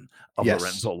impression of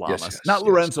Lorenzo Lamas, not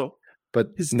Lorenzo,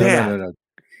 but his dad. No.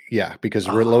 Yeah, because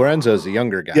Lorenzo is a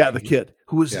younger guy. Yeah, the kid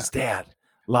who was his dad,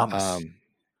 Lamas.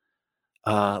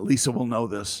 Lisa will know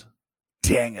this.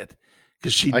 Dang it,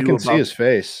 because she knew I can see his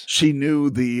face. She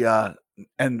knew the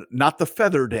and not the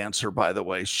feather dancer, by the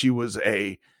way. She was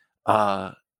a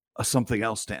something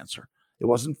else dancer. It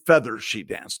wasn't feathers she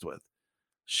danced with.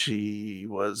 She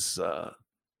was.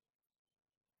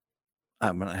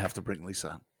 I'm gonna have to bring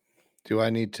Lisa on. Do I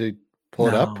need to pull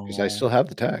it up? Because I still have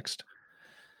the text.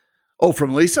 Oh,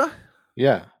 from Lisa?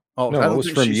 Yeah. Oh, no, it was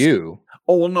from you.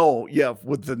 Oh, well, no. Yeah,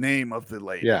 with the name of the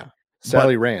lady. Yeah.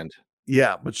 Sally Rand.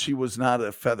 Yeah, but she was not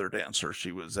a feather dancer.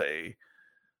 She was a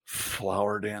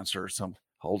flower dancer or something.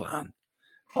 Hold on.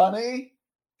 Honey?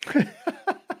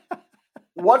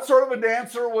 What sort of a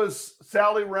dancer was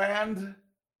Sally Rand?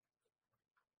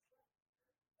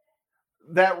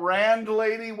 That Rand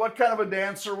lady, what kind of a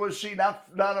dancer was she? Not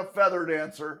a feather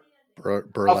dancer.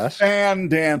 Burlesque? A fan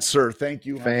dancer. Thank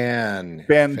you.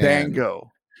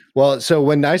 Fandango. Well, so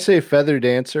when I say feather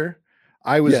dancer,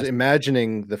 I was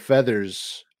imagining the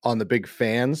feathers on the big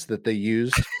fans that they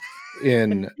used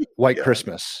in White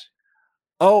Christmas.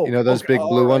 Oh, you know those big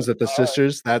blue ones that the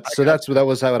sisters. That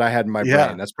was what I had in my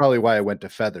brain. That's probably why I went to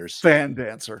feathers. Fan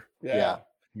dancer. Yeah.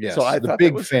 Yes. So the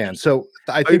big fan. So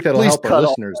I think that'll help our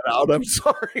listeners out. I'm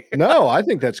sorry. No, I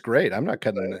think that's great. I'm not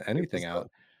cutting anything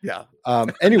out. Yeah.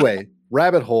 Anyway,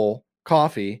 rabbit hole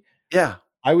coffee. Yeah.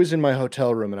 I was in my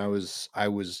hotel room and I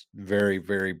was very,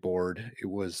 very bored. It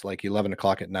was like 11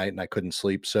 o'clock at night and I couldn't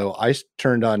sleep. So I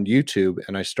turned on YouTube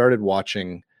and I started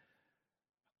watching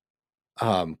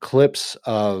clips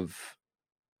of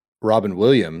Robin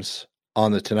Williams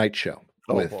on the Tonight Show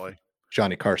with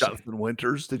Johnny Carson. Jonathan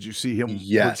Winters. Did you see him?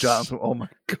 Yes. With Jonathan? Oh my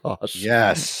gosh.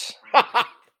 Yes.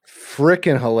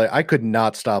 Freaking hilarious. I could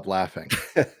not stop laughing.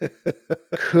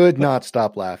 Could not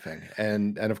stop laughing.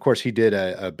 And of course he did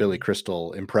a Billy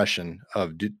Crystal impression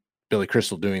of Billy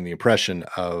Crystal doing the impression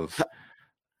of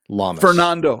Lamas.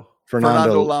 Fernando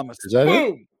Lamas. Is that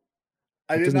it?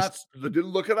 I didn't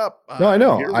look it up. No, I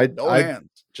know. No I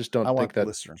hands. just don't I think want that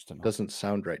listeners to know. doesn't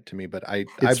sound right to me, but I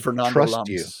It's Fernando trust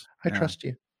you. Lums. I Yeah. trust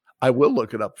you. I will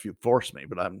look it up if you force me,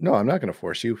 but No, I'm not going to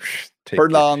force you.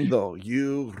 Fernando,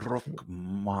 you look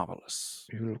marvelous.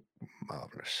 You look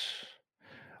marvelous.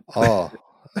 Oh,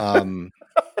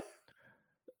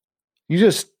 you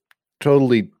just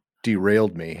totally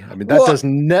derailed me. I mean,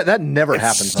 that never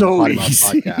happens on a Potty Mouth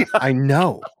podcast. I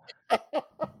know.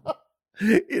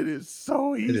 It is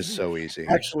so easy. It is so easy.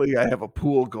 Actually, I have a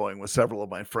pool going with several of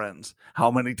my friends.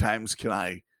 How many times can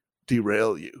I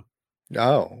derail you?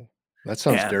 Oh, that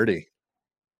sounds dirty.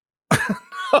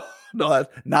 No, that's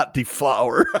not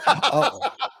deflower.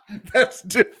 Oh, that's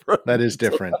different. That is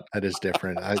different. That is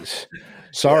different.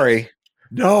 Sorry.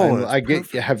 No,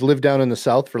 I've lived down in the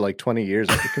South for like 20 years.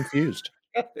 I get confused.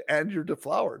 And you're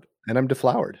deflowered. And I'm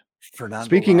deflowered. Fernando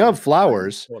Speaking of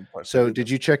flowers, so did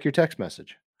you check your text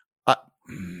message?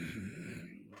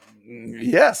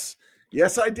 Yes,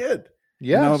 I did.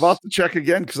 Yes. And I'm about to check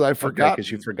again because I forgot.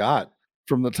 Because you forgot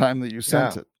from the time that you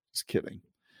sent it. Just kidding.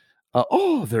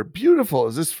 Oh, they're beautiful.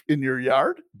 Is this in your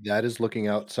yard? That is looking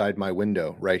outside my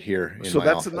window right here. So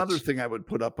that's another thing I would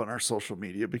put up on our social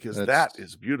media because that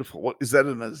is beautiful. What is that,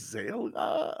 an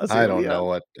azalea? I don't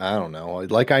know. I don't know.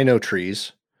 Like, I know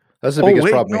trees. That's the biggest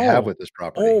problem we have with this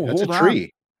property. That's a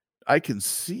tree. I can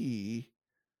see.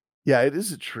 Yeah, it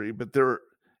is a tree, but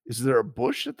is there a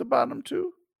bush at the bottom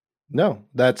too? No,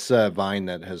 that's a vine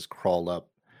that has crawled up.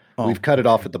 We've cut it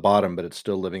off at the bottom, but it's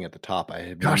still living at the top. I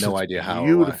have no idea how.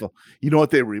 Beautiful. You know what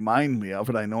they remind me of,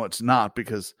 and I know it's not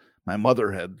because my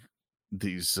mother had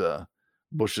these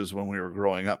bushes when we were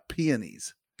growing up.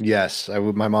 Peonies. Yes,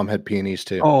 my mom had peonies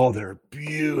too. Oh, they're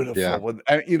beautiful. Yeah.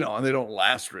 And they don't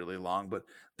last really long, but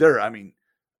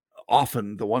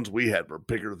often the ones we had were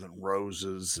bigger than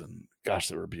roses, and gosh,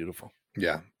 they were beautiful.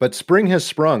 Yeah, but spring has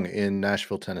sprung in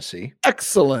Nashville, Tennessee.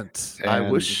 Excellent. And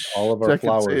I wish all of our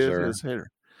flowers are.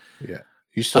 Yeah.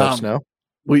 You still have snow?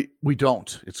 We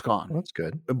don't. It's gone. Well, that's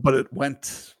good. But it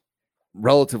went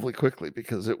relatively quickly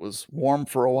because it was warm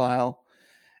for a while,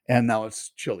 and now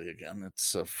it's chilly again.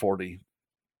 It's 40.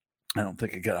 I don't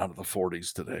think it got out of the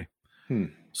 40s today.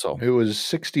 So it was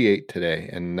 68 today,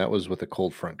 and that was with a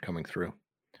cold front coming through.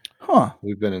 Huh.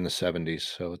 We've been in the 70s,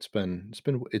 so it's been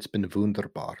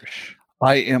wunderbar.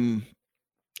 I am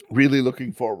really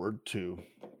looking forward to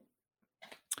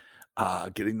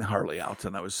getting the Harley out,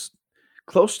 and I was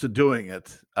close to doing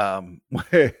it.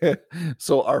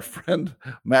 So our friend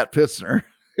Matt Pitzner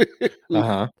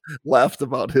laughed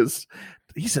about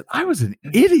he said, I was an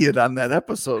idiot on that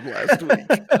episode last week.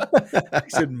 He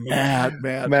said,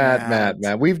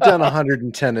 Matt. We've done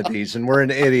 110 of these, and we're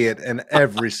an idiot in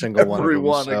every single one of them.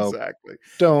 So exactly.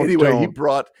 Anyway,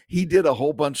 he did a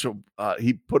whole bunch of,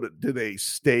 did a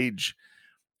stage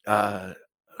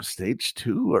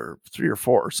 2 or 3 or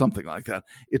 4 or something like that.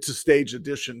 It's a stage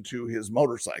addition to his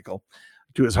motorcycle,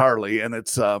 to his Harley. And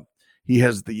it's, he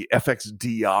has the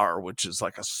FXDR, which is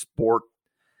like a sport.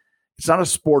 It's not a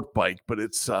sport bike, but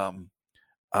it's got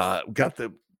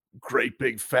the great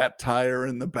big fat tire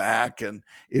in the back, and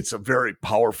it's a very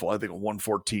powerful, I think, a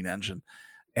 114 engine.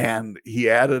 And he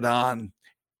added on,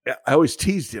 I always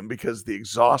teased him because the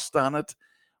exhaust on it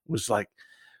was like,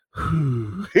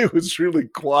 it was really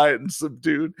quiet and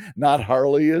subdued, not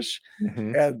Harley-ish.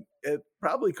 Mm-hmm. And it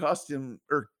probably caused him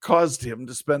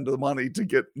to spend the money to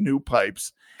get new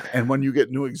pipes. And when you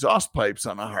get new exhaust pipes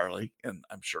on a Harley, and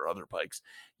I'm sure other bikes,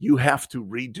 you have to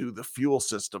redo the fuel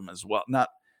system as well. Not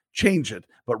change it,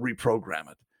 but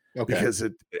reprogram it. Okay. Because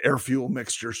air fuel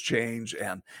mixtures change,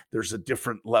 and there's a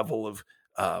different level of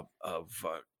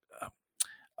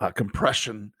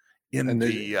compression and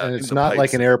it's not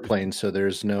like an airplane, so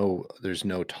there's no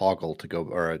toggle to go,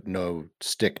 or no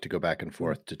stick to go back and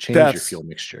forth to change your fuel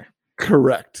mixture.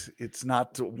 Correct. It's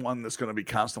not one that's going to be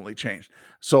constantly changed.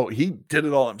 So he did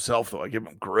it all himself, though. I give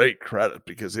him great credit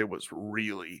because it was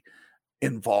really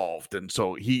involved. And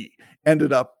so he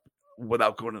ended up,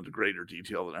 without going into greater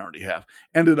detail than I already have,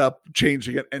 ended up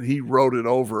changing it, and he wrote it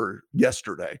over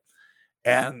yesterday.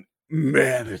 And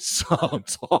man, it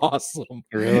sounds awesome.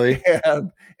 Really? And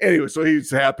anyway, so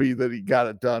he's happy that he got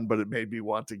it done, but it made me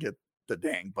want to get the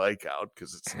dang bike out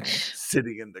because it's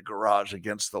sitting in the garage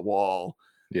against the wall,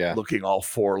 looking all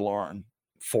forlorn,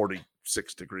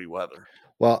 46-degree weather.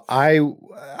 Well,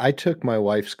 I took my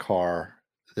wife's car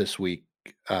this week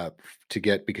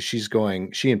because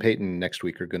she and Peyton next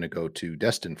week are going to go to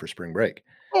Destin for spring break.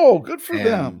 Oh, good for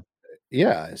them.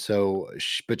 Yeah. So,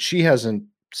 but she hasn't,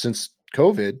 since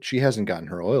COVID, she hasn't gotten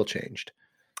her oil changed.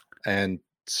 And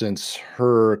since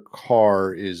her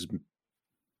car is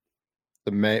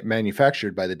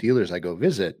manufactured by the dealers I go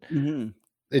visit,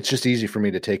 it's just easy for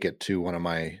me to take it to one of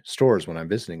my stores when I'm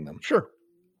visiting them. Sure.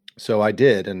 So I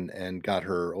did and got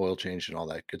her oil changed and all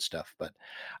that good stuff. But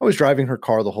I was driving her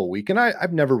car the whole week, and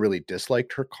I've never really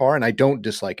disliked her car, and I don't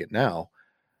dislike it now.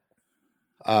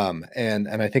 And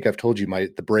I think I've told you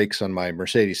the brakes on my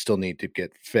Mercedes still need to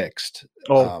get fixed.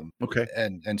 Okay.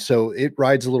 And so it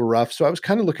rides a little rough. So I was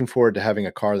kind of looking forward to having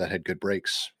a car that had good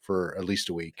brakes for at least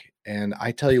a week. And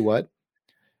I tell you what,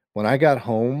 when I got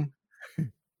home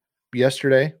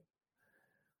yesterday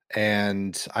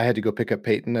and I had to go pick up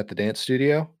Peyton at the dance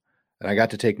studio and I got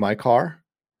to take my car,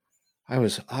 I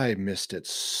missed it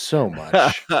so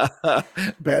much. Bad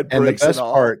And the brakes and best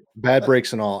all. part, bad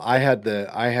brakes and all, I had the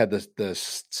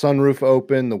sunroof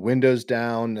open, the windows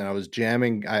down, and I was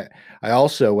jamming. I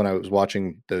also, when I was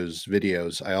watching those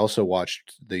videos, I also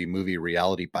watched the movie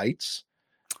Reality Bites.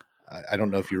 I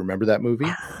don't know if you remember that movie.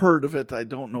 I heard of it. I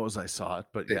don't know as I saw it,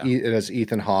 but yeah. It has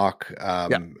Ethan Hawke,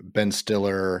 Yeah. Ben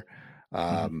Stiller,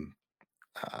 Janine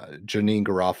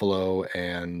Garofalo,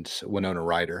 and Winona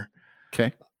Ryder.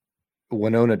 Okay.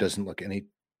 Winona doesn't look any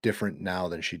different now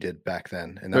than she did back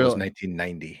then, and that was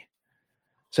 1990.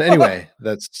 So anyway,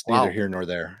 that's neither here nor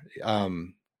there.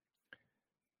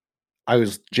 I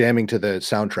was jamming to the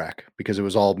soundtrack because it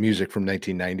was all music from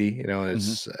 1990, you know,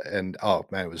 and oh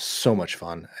man, it was so much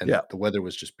fun. And the weather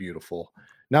was just beautiful.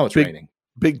 Now it's raining.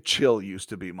 Big Chill used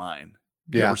to be mine.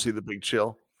 Did you ever see the Big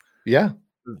Chill? Yeah.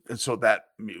 And so that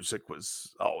music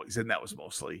was always, and that was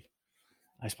mostly,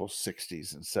 I suppose,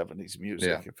 60s and 70s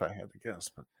music, if I had to guess.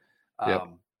 But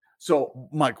so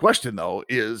my question though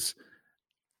is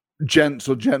Jen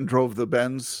drove the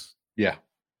Benz. Yeah.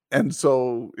 And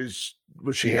so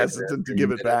was she hesitant to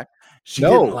give it back? She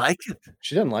didn't like it.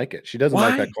 She doesn't like it. She doesn't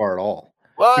like that car at all.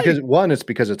 Why?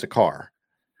 Because it's a car.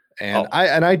 And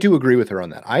I do agree with her on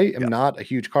that. I am not a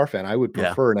huge car fan. I would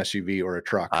prefer an SUV or a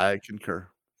truck. I concur.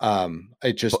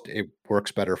 It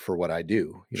works better for what I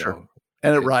do, you know.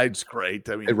 And it rides great.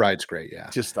 I mean, it rides great, yeah.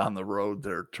 Just on the road,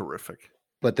 they're terrific.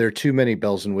 But there are too many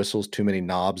bells and whistles, too many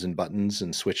knobs and buttons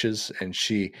and switches. And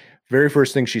very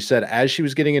first thing she said as she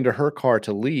was getting into her car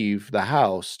to leave the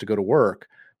house to go to work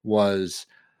was,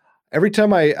 every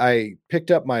time I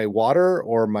picked up my water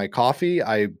or my coffee,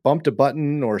 I bumped a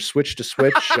button or switched a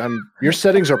switch. Your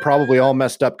settings are probably all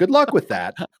messed up. Good luck with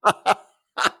that.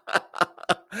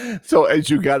 So as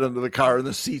you got into the car and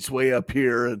the seat's way up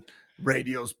here and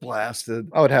radio's blasted.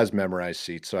 Oh, it has memorized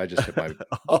seats. So I just hit my...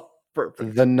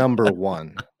 Perfect. The number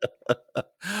one.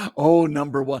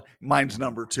 Number one. Mine's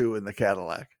number two in the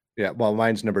Cadillac. Yeah. Well,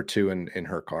 mine's number two in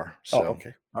her car. So.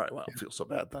 Okay. All right. Well, I don't feel so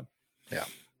bad then. Yeah.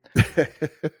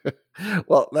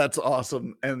 Well, that's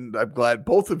awesome. And I'm glad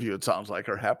both of you, it sounds like,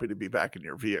 are happy to be back in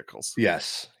your vehicles.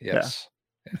 Yes. Yeah.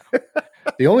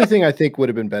 The only thing I think would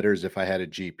have been better is if I had a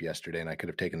Jeep yesterday and I could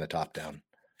have taken the top down.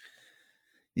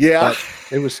 Yeah.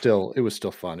 But it was still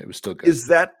fun. It was still good. Is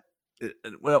that,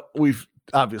 well, we've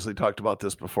obviously talked about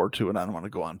this before too, and I don't want to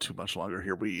go on too much longer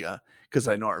here. Because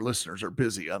I know our listeners are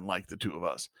busy, unlike the two of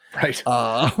us. Right.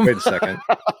 Wait a second.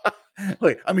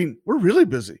 I mean, we're really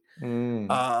busy.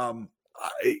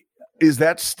 Is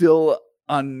that still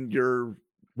on your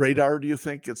radar, do you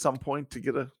think, at some point to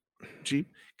get a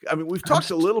Jeep? I mean, we've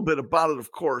talked a little bit about it,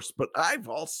 of course, but I've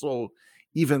also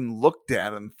even looked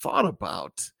at and thought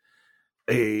about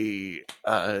a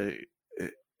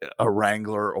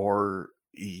Wrangler or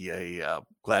a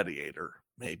Gladiator,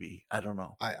 maybe. I don't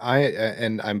know.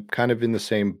 I'm kind of in the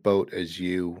same boat as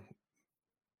you,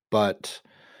 but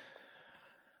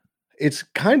it's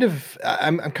kind of,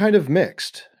 I'm kind of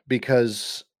mixed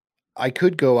because I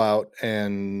could go out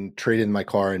and trade in my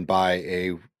car and buy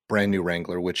a brand new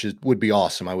Wrangler, which would be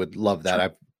awesome. I would love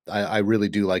that. Sure. I really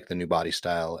do like the new body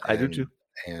style. I do too.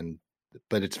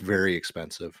 But it's very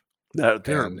expensive.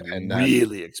 They're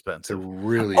really expensive. They're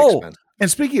really expensive.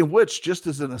 And speaking of which, just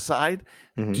as an aside,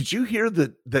 did you hear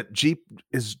that Jeep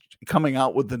is coming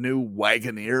out with the new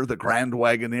Wagoneer, the Grand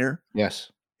Wagoneer?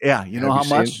 Yes. Yeah. You know how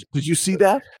much? Did you see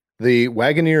that? The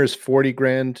Wagoneer is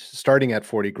 $40,000, starting at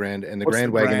 $40,000, and the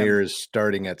Grand Wagoneer is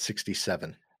starting at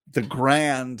 $67,000. The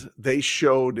Grand, they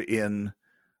showed in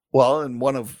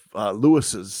one of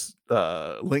Lewis's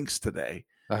links today,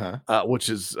 which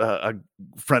is a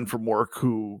friend from work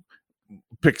who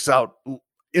picks out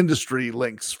industry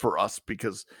links for us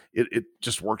because it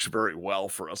just works very well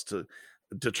for us to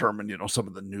determine, some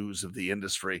of the news of the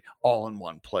industry all in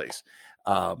one place.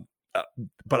 But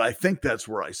I think that's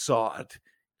where I saw it.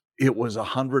 It was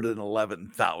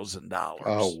 $111,000.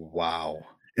 Oh, wow.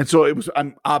 And so it was,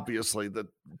 I'm obviously the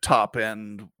top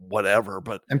end, whatever,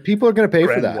 and people are going to pay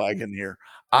for that. Wagoneer.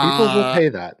 People will pay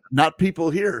that. Not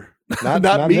people here.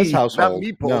 Not me, in this household. Not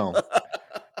people. No.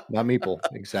 not meeple.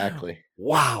 Exactly.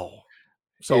 Wow.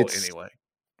 So It's anyway,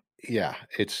 yeah,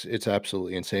 it's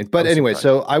absolutely insane. But I'm anyway, surprised.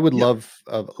 so I would Yeah,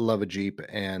 love a Jeep,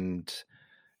 and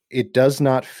it does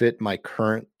not fit my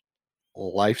current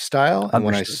lifestyle. And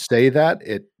when I understood. say that,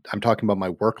 I'm talking about my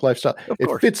work lifestyle. Of It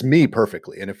course. fits me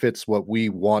perfectly, and it fits what we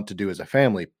want to do as a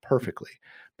family perfectly.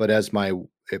 But as my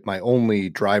only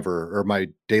driver or my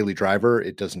daily driver,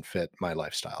 it doesn't fit my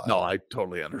lifestyle at No, all. I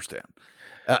totally understand.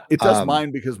 It does Um,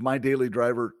 mine because my daily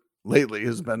driver lately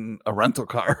has been a rental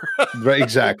car. right,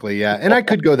 exactly, yeah, and I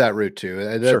could go that route too.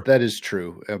 That Sure. that is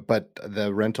true. But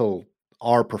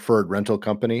our preferred rental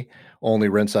company only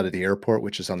rents out of the airport,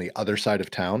 which is on the other side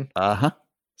of town. Uh-huh.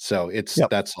 So Yep.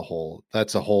 that's a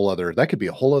whole other that could be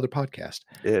a whole other podcast.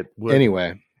 It would.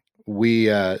 Anyway,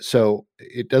 so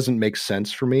it doesn't make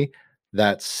sense for me.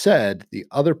 That said, the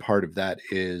other part of that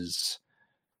is,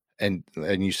 and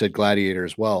you said Gladiator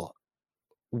as well.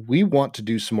 We want to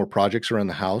do some more projects around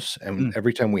the house, and Mm,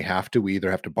 every time we have to, we either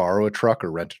have to borrow a truck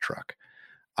or rent a truck.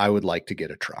 I would like to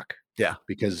get a truck yeah.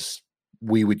 because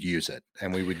we would use it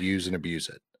and we would use and abuse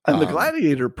it. And the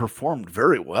Gladiator performed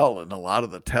very well in a lot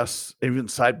of the tests, even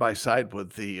side by side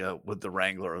with the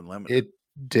Wrangler Unlimited. It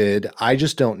did. I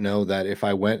just don't know that if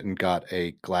I went and got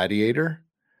a Gladiator,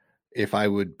 if I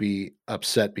would be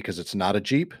upset because it's not a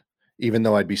Jeep, even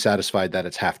though I'd be satisfied that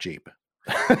it's half Jeep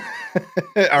or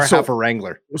half So a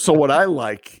Wrangler. so what I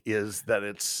like is that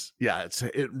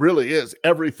it really is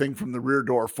everything from the rear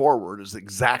door forward is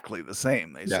exactly the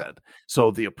same, they Yeah. said.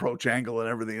 So the approach angle and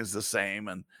everything is the same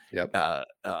and Yep.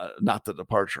 not the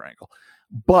departure angle.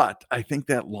 But I think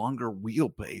that longer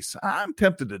wheelbase, I'm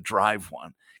tempted to drive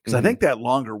one because I Mhm. think that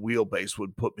longer wheelbase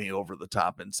would put me over the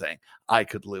top in saying I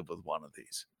could live with one of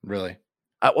these. Really.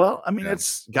 Well, I mean, Yeah.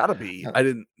 it's got to be. Uh, I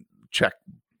didn't check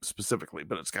specifically,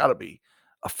 but it's got to be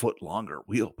a foot longer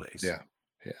wheelbase. Yeah.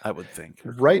 Yeah. I would think,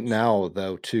 or Right close. now,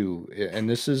 though, too, and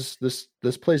this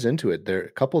plays into it. There,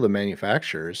 a couple of the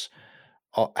manufacturers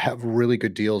have really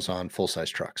good deals on full size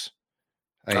trucks.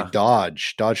 I mean, Uh,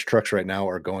 Dodge trucks right now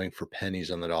are going for pennies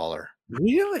on the dollar.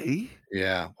 really?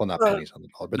 Yeah, well, not Uh, pennies on the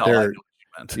dollar, but no, I know what you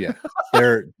meant. yeah,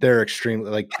 they're extremely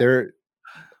like they're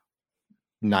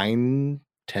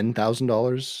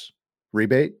 $9,000-$10,000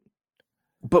 rebate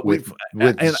But with we've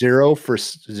and 0 for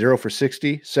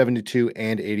 60, 72,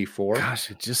 and 84. gosh,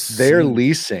 it just They're seems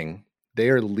leasing. They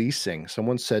are leasing.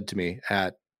 Someone said to me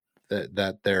at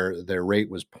that their rate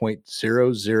was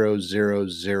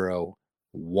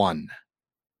 0.00001,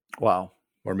 wow,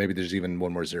 or maybe there's even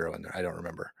one more zero in there. I don't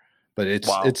remember, but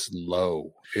wow. it's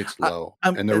low. It's I, low,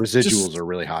 and the it residuals just are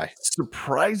really high.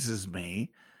 surprises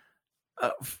me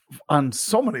on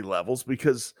so many levels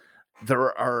because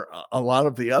there are a lot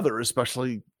of the other,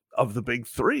 especially of the big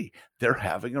three, they're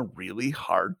having a really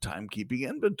hard time keeping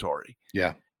inventory.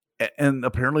 Yeah. And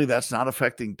apparently that's not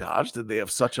affecting Dodge. Did they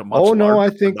have such a much Oh no,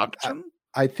 larger production?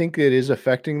 I think it is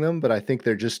affecting them, but I think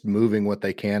they're just moving what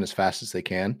they can as fast as they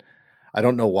can. I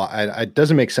don't know why. It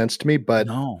doesn't make sense to me, but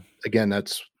No. again,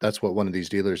 that's what one of these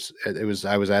dealers. It was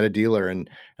I was at a dealer, and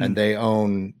Mm, they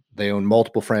own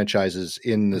multiple franchises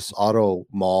in mm, this auto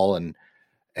mall,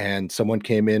 and someone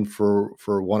came in for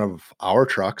one of our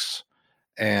trucks,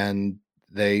 and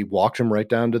they walked him right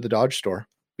down to the Dodge store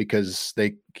because they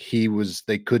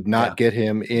could yeah, not get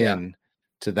him yeah, in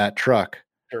to that truck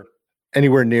sure.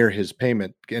 anywhere near his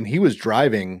payment, and he was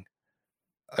driving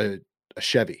a, a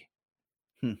Chevy,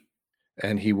 Hmm.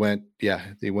 and he went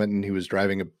and he was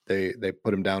driving they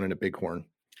put him down in a Bighorn.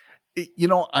 You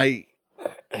know,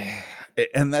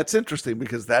 and that's interesting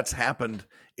because that's happened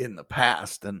in the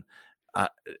past, uh,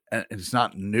 and it's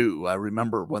not new. I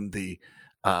remember when the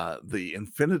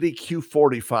Infinity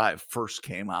Q45 first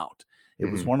came out. It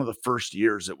was Mhm. one of the first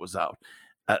years it was out.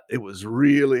 It was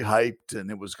really hyped, and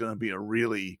it was going to be a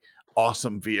really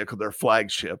awesome vehicle, their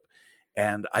flagship.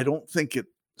 And I don't think it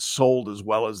sold as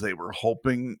well as they were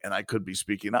hoping. And I could be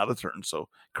speaking out of turn, so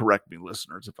correct me,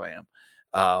 listeners, if I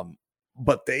am.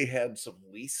 But they had some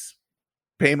lease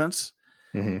payments,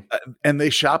 Mhm. and they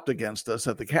shopped against us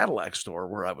at the Cadillac store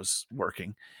where I was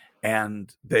working.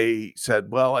 And they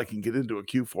said, well, I can get into a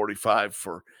Q45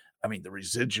 for, I mean, the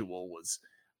residual was,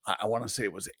 I want to say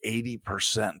it was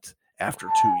 80% after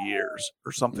 2 years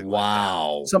or something like that,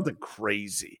 Wow. something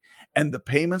crazy. And the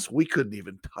payments, we couldn't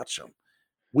even touch them.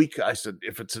 I said,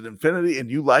 if it's an Infinity and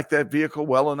you like that vehicle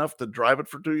well enough to drive it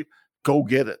for 2 years, go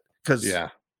get it. Because Yeah.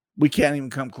 we can't even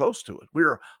come close to it. We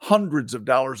are hundreds of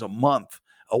dollars a month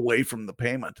away from the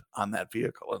payment on that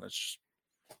vehicle. And it's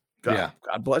just, Yeah.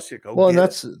 God bless you. Go Well, and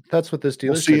get it. that's what this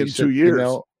We'll dealer see said. you He in 2 said,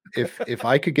 years. if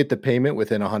I could get the payment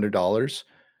within $100,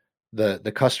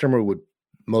 the customer would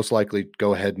most likely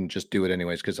go ahead and just do it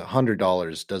anyways, because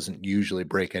 $100 doesn't usually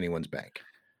break anyone's bank.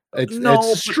 It's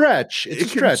a stretch. It's a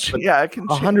stretch. But yeah, it can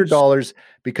 $100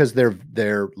 because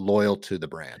they're loyal to the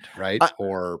brand, right?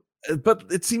 But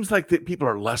it seems like that people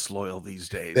are less loyal these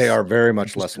days. They are very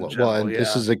much less loyal. Well, and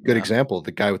this is a good example.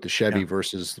 The guy with the Chevy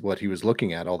versus what he was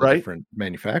looking at, all the different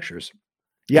manufacturers.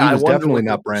 Yeah, he was definitely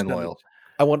not brand loyal.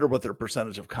 I wonder what their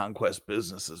percentage of conquest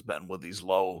business has been with these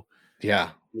low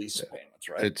lease payments,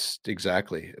 right? It's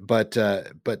exactly. But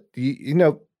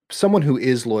someone who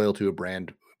is loyal to a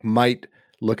brand might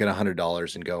look at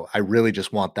 $100 and go, I really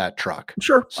just want that truck.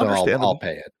 Sure. So I'll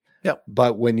pay it. Yep.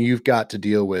 But when you've got to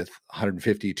deal with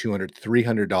 $150, $200,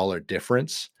 $300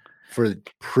 difference for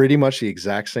pretty much the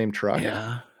exact same truck.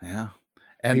 Yeah.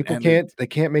 And people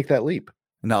can't make that leap.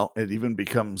 No, it even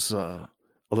becomes a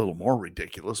little more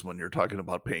ridiculous when you're talking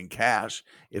about paying cash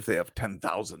if they have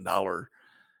 $10,000,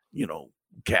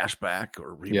 cash back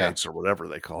or rebates or whatever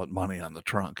they call it, money on the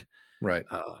trunk. Right.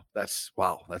 That's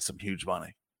some huge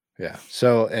money. Yeah.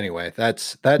 So anyway,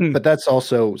 that's but that's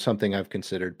also something I've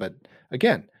considered, but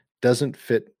again, doesn't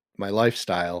fit my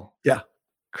lifestyle. Yeah.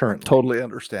 Currently. Totally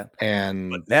understand.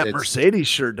 And that Mercedes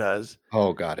sure does.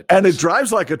 Oh God. It and it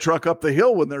drives like a truck up the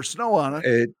hill when there's snow on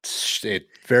it. It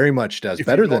very much does.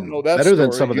 Better than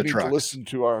some of the trucks. To listen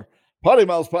to our Potty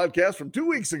Mouths podcast from 2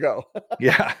 weeks ago.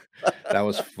 Yeah. That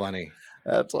was funny.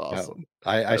 That's awesome.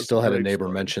 I still had a neighbor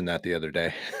mention that the other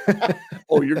day.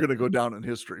 Oh, you're going to go down in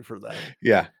history for that.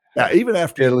 Yeah. Yeah. Even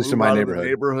after at least in my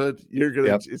neighborhood, you're going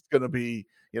to, it's going to be,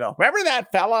 remember that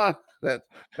fella that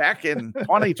back in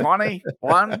 2021?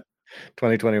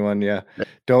 2021. Yeah.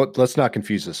 Let's not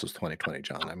confuse this with 2020,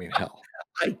 John. I mean, hell.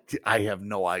 I have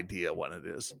no idea when it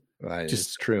is.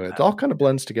 It's true. It all kind of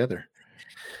blends together.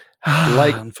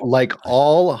 like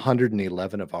all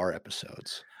 111 of our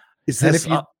episodes. Is this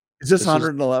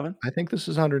 111? I think this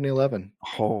is 111.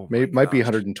 Oh, might be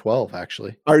 112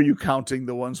 actually. Are you counting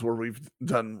the ones where we've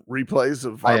done replays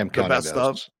of the best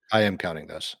of? I am counting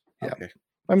those. Yeah. Okay.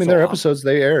 I mean, they're episodes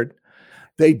they aired.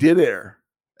 They did air.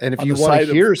 And if you want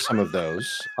to hear some of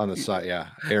those on the side,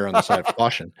 air on the side of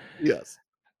caution. Yes.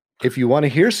 If you want to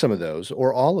hear some of those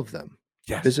or all of them,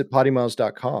 visit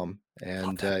pottymouths.com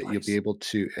and you'll be able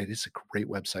to. It is a great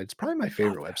website. It's probably my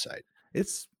favorite website.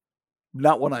 It's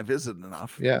not one I visit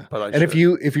enough. Yeah. If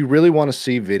you really want to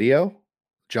see video,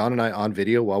 John and I on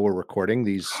video while we're recording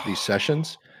these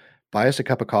sessions, buy us a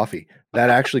cup of coffee. That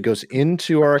actually goes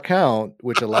into our account,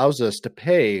 which allows us to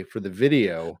pay for the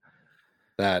video.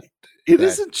 That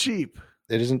isn't cheap.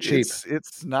 It isn't cheap.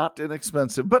 It's not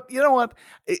inexpensive. But you know what?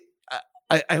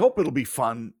 I hope it'll be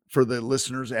fun for the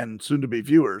listeners and soon to be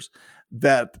viewers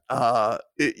that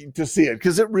to see it,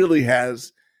 because it really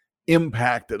has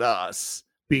impacted us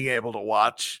being able to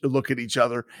look at each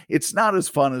other. It's not as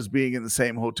fun as being in the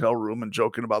same hotel room and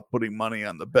joking about putting money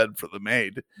on the bed for the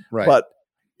maid. Right. But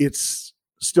it's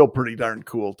still pretty darn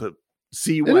cool to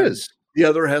see when the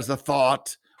other has a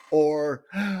thought, or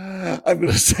I'm going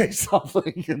to say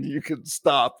something and you can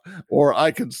stop, or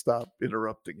I can stop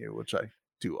interrupting you, which I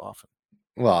do often.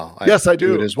 Well, yes, I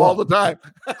do it as well. All the time.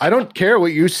 I don't care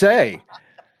what you say.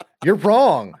 You're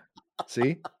wrong.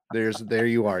 See, there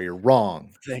you are. You're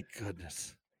wrong. Thank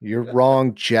goodness. You're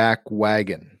wrong, Jack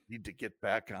Wagon. Need to get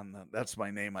back on that's my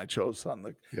name I chose on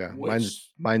the. Yeah,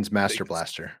 mine's Master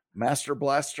Blaster. Master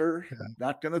Blaster. Yeah.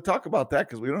 Not going to talk about that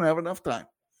because we don't have enough time.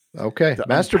 Okay,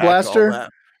 Master Blaster.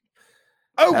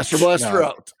 Master Blaster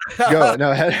out.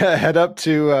 Head up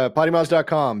to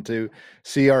pottymouths.com to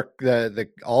see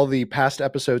all the past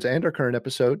episodes and our current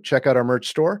episode. Check out our merch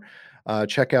store.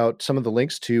 Check out some of the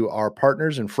links to our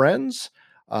partners and friends.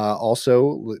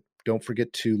 Also, don't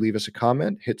forget to leave us a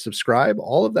comment, hit subscribe,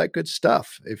 all of that good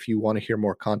stuff. If you want to hear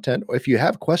more content, or if you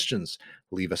have questions,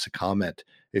 leave us a comment.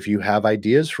 If you have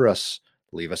ideas for us,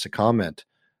 leave us a comment.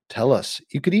 Tell us.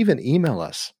 You could even email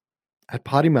us at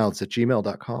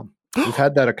pottymouths@gmail.com. We've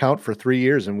had that account for 3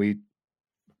 years and we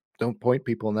don't point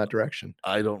people in that direction.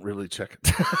 I don't really check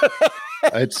it.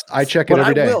 I check it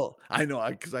every day. I know,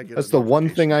 because I get. That's the one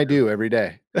thing I do every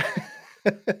day.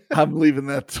 I'm leaving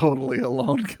that totally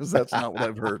alone because that's not what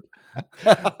I've heard.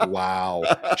 Wow.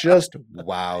 Just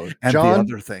wow. And John,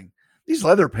 the other thing, these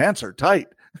leather pants are tight.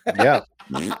 Yeah.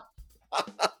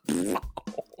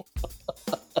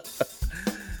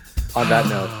 On that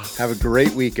note, have a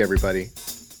great week, everybody.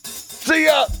 See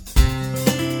ya.